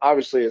locker room.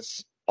 Obviously,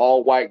 it's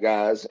all white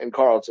guys in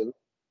Carlton,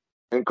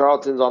 and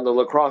Carlton's on the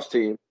lacrosse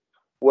team.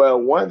 Well,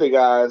 one of the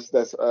guys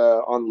that's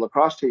on the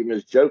lacrosse team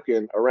is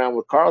joking around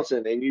with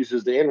Carlton and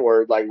uses the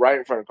N-word like right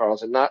in front of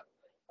Carlton, not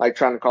like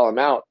trying to call him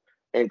out.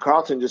 And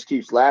Carlton just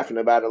keeps laughing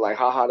about it like,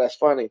 haha, that's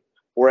funny.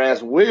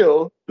 Whereas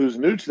Will, who's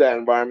new to that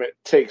environment,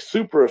 takes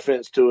super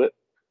offense to it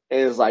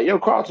and is like, yo,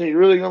 Carlton, you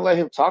really going to let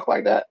him talk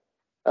like that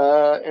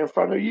in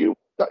front of you?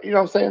 You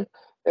know what I'm saying?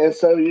 And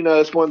so,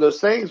 it's one of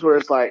those things where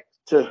it's like,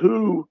 to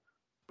who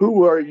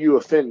are you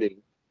offending?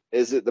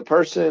 Is it the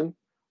person,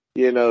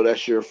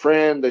 that's your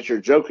friend that you're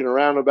joking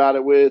around about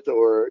it with?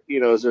 Or,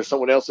 is there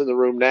someone else in the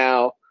room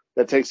now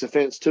that takes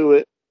offense to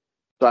it?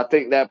 So I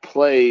think that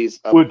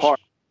plays a part.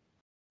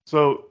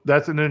 So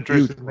that's an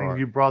interesting thing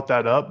you brought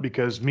that up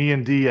because me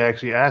and Dee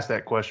actually asked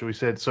that question. We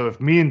said, so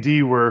if me and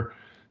Dee were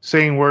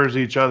saying words to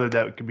each other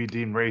that could be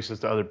deemed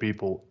racist to other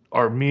people,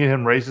 are me and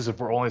him racist if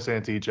we're only saying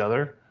it to each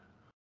other?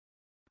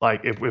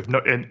 Like if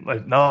no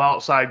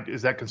outside,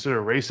 is that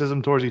considered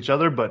racism towards each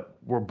other? But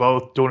we're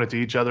both doing it to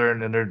each other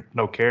and then there's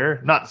no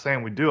care. Not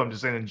saying we do. I'm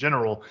just saying in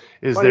general,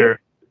 is there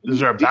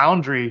a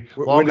boundary?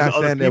 We're not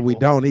saying that we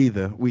don't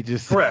either. We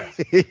just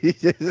correct.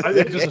 It's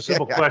just a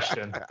simple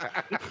question.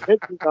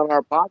 On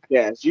our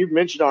podcast, you've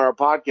mentioned on our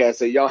podcast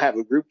that y'all have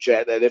a group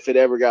chat that if it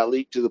ever got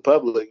leaked to the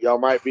public, y'all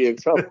might be in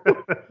trouble.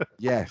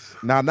 Yes.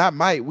 Now, not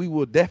might. We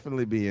will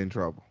definitely be in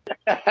trouble.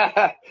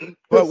 But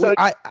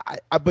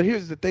but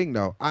here's the thing,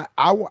 though.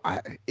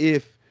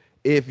 If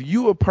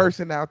you a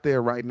person out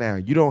there right now,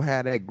 you don't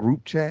have that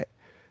group chat.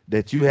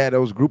 That you had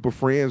those group of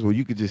friends where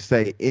you could just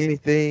say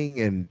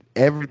anything and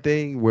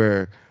everything,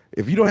 where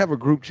if you don't have a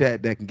group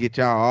chat that can get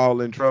y'all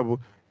all in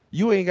trouble,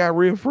 you ain't got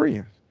real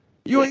friends.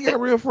 You ain't got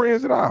real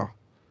friends at all.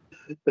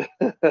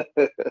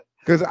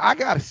 Because I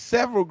got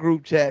several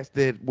group chats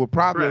that will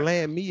probably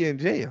land me in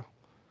jail.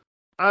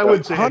 I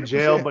would say 100%. In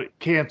jail, but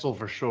cancel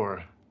for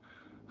sure.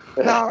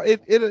 No,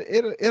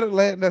 it'll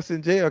land us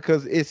in jail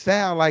because it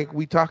sounds like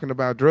we talking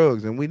about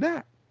drugs and we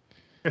not.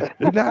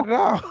 We're not at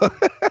all.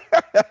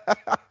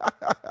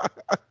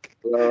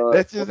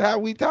 That's just how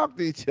we talk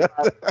to each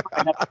other.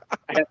 I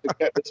have to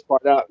cut this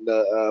part out in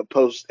the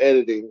post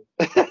editing.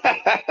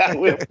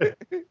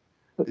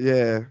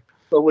 Yeah.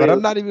 But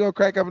I'm not even going to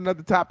crack up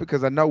another topic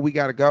because I know we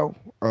got to go.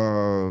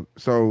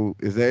 So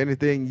is there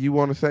anything you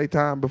want to say,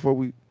 Tom, before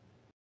we?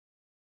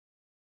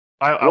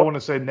 I want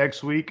to say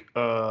next week,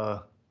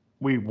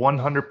 we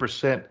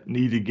 100%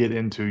 need to get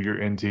into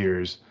your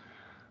interiors.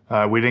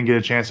 We didn't get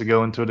a chance to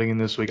go into it again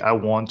this week. I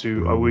want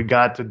to. We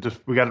got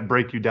to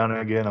break you down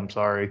again. I'm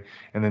sorry,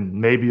 and then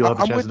maybe you'll have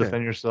a chance to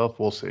defend yourself.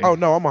 We'll see. Oh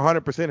no, I'm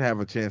 100%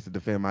 have a chance to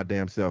defend my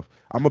damn self.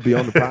 I'm gonna be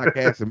on the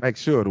podcast and make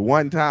sure. The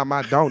one time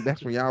I don't,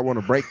 that's when y'all want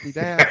to break me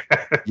down.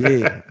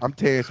 Yeah, I'm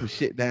tearing some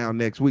shit down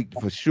next week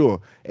for sure.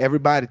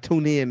 Everybody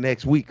tune in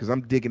next week because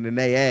I'm digging in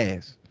their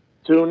ass.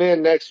 Tune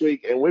in next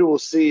week, and we will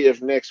see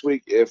if next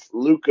week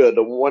Luka,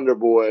 the Wonder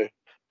Boy,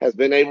 has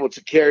been able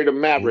to carry the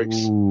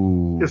Mavericks.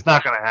 Ooh. It's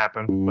not going to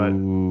happen.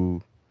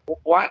 But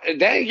why?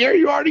 Dang, Gary,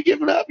 you already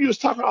giving up? You was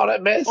talking all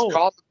that mess. I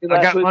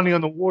got money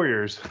on the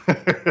Warriors.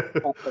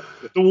 The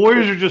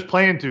Warriors are just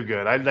playing too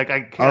good. I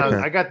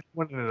got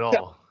winning it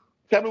all.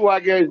 Tell me why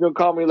Gary's gonna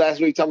call me last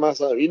week talking about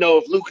something.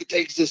 If Luka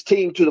takes this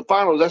team to the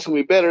finals, that's gonna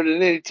be better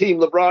than any team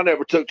LeBron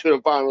ever took to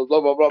the finals. Blah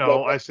blah blah. No,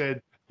 blah. I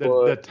said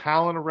the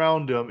talent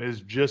around him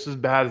is just as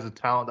bad as the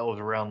talent that was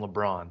around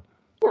LeBron.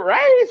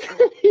 Right.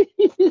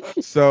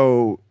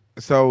 So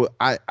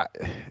I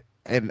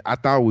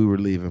thought we were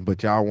leaving,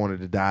 but y'all wanted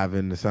to dive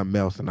into something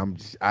else,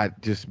 and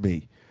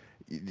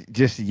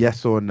just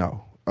yes or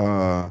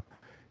no.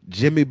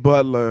 Jimmy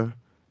Butler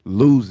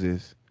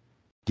loses.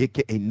 He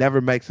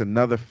never makes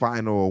another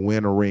final or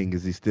win a ring.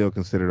 Is he still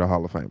considered a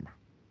Hall of Famer?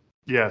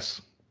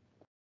 Yes.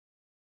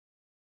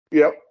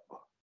 Yep.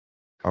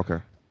 Okay.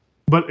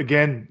 But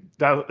again,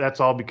 that's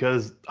all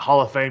because Hall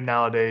of Fame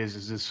nowadays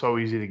is just so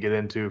easy to get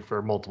into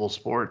for multiple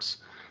sports.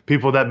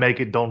 People that make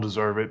it don't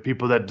deserve it.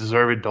 People that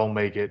deserve it don't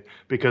make it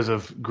because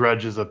of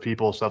grudges of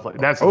people, stuff like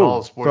that. That's in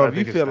all sports. So if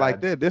you feel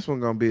like that, this one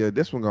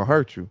gonna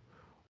hurt you.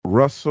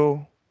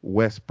 Russell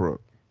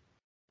Westbrook.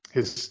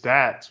 His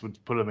stats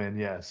would put him in,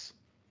 yes.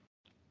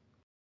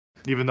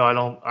 Even though I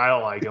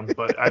don't like him,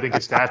 but I think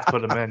his stats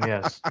put him in,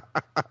 yes.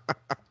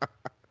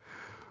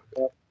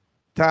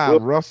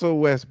 Tom, Russell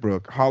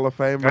Westbrook, Hall of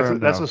Famer.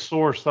 That's a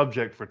sore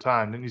subject for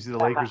time. Didn't you see the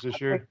Lakers this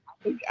year?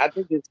 I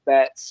think his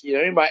stats,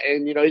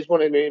 he's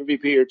won an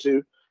MVP or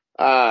two.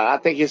 I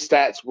think his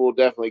stats will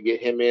definitely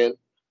get him in.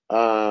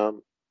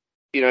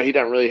 He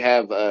doesn't really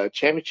have a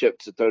championship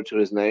to throw to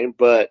his name,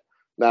 but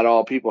not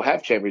all people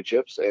have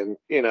championships. And,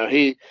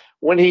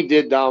 when he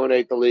did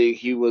dominate the league,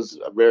 he was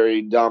a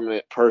very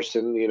dominant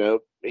person.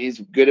 He's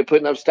good at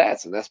putting up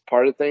stats, and that's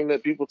part of the thing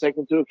that people take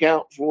into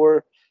account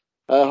for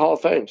Hall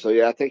of Fame. So,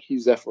 yeah, I think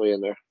he's definitely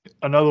in there.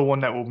 Another one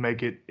that will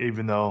make it,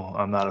 even though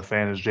I'm not a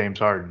fan, is James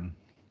Harden.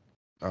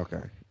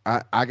 Okay.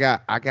 I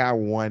got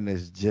one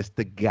that's just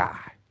a guy.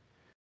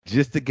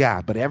 Just a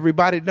guy. But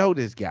everybody know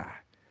this guy.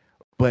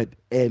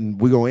 And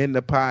we're going to end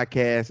the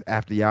podcast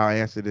after y'all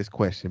answer this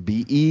question.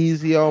 Be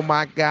easy on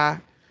my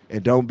guy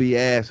and don't be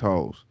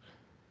assholes.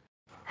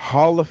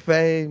 Hall of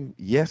Fame,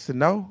 yes or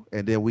no?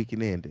 And then we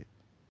can end it.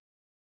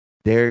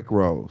 Derrick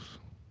Rose.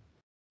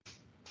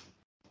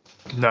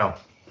 No.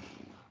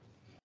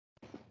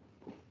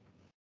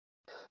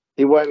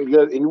 He wasn't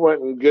good. He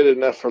wasn't good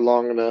enough for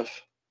long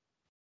enough.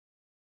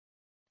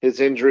 His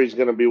injury is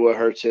going to be what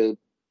hurts him.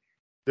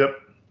 Yep.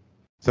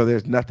 So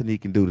there's nothing he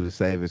can do to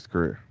save his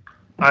career.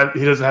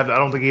 He doesn't have. I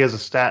don't think he has the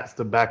stats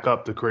to back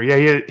up the career.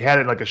 Yeah, he had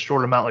it like a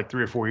short amount, like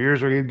 3 or 4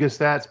 years, where he had good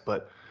stats,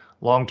 but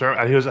long term,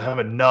 he doesn't have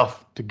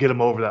enough to get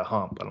him over that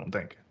hump. I don't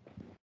think.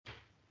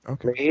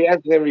 Okay. He has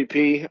an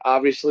MVP,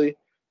 obviously,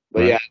 but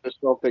right. Yeah, I just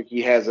don't think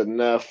he has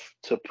enough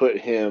to put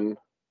him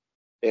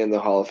in the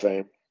Hall of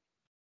Fame.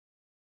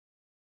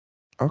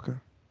 Okay.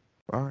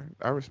 All right.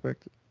 I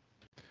respect it.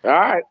 All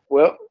right.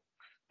 Well,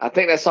 I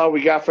think that's all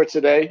we got for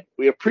today.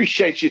 We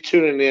appreciate you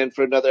tuning in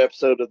for another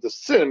episode of the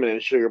Cinnamon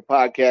and Sugar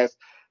Podcast.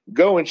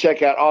 Go and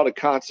check out all the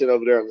content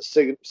over there on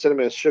the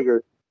Cinnamon and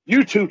Sugar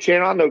YouTube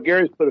channel. I know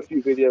Gary's put a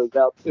few videos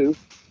out too.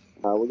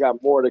 We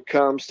got more to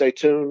come. Stay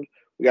tuned.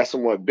 We got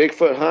some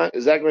Bigfoot hunt.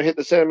 Is that going to hit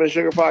the Cinnamon and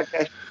Sugar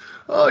Podcast?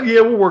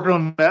 Yeah, we're working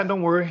on that.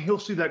 Don't worry. You'll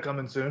see that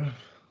coming soon.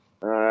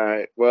 All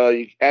right.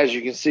 Well, as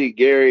you can see,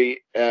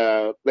 Gary,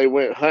 they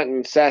went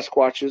hunting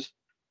Sasquatches.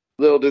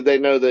 Little did they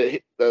know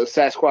that the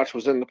Sasquatch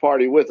was in the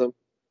party with them.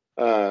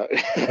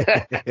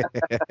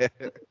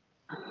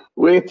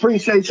 We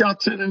appreciate y'all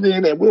tuning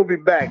in, and we'll be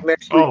back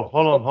next week. Oh,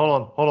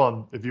 hold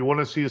on. If you want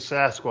to see a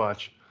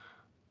Sasquatch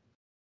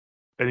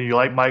and you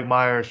like Mike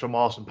Myers from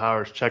Austin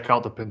Powers, check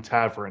out The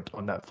Pentaverant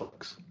on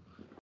Netflix.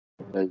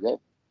 There you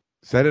go.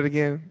 Say it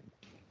again.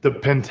 The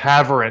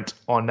Pentaverant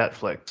on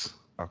Netflix.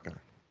 Okay.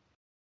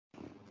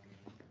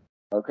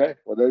 Okay.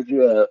 Well, there's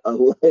you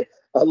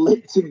a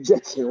late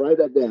suggestion. Write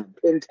that down.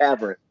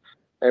 Pentaverant.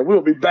 And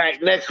we'll be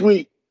back next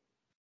week.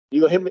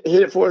 You gonna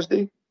hit it for us,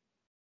 D?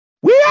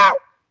 We out!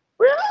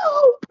 We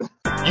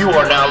out! You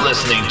are now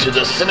listening to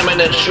the Cinnamon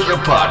and Sugar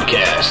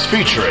Podcast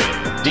featuring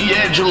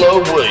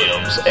D'Angelo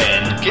Williams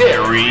and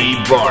Gary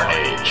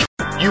Barnage.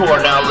 You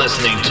are now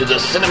listening to the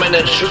Cinnamon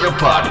and Sugar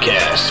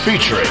Podcast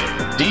featuring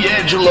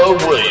D'Angelo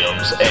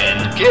Williams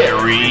and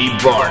Gary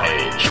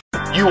Barnage.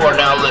 You are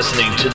now listening to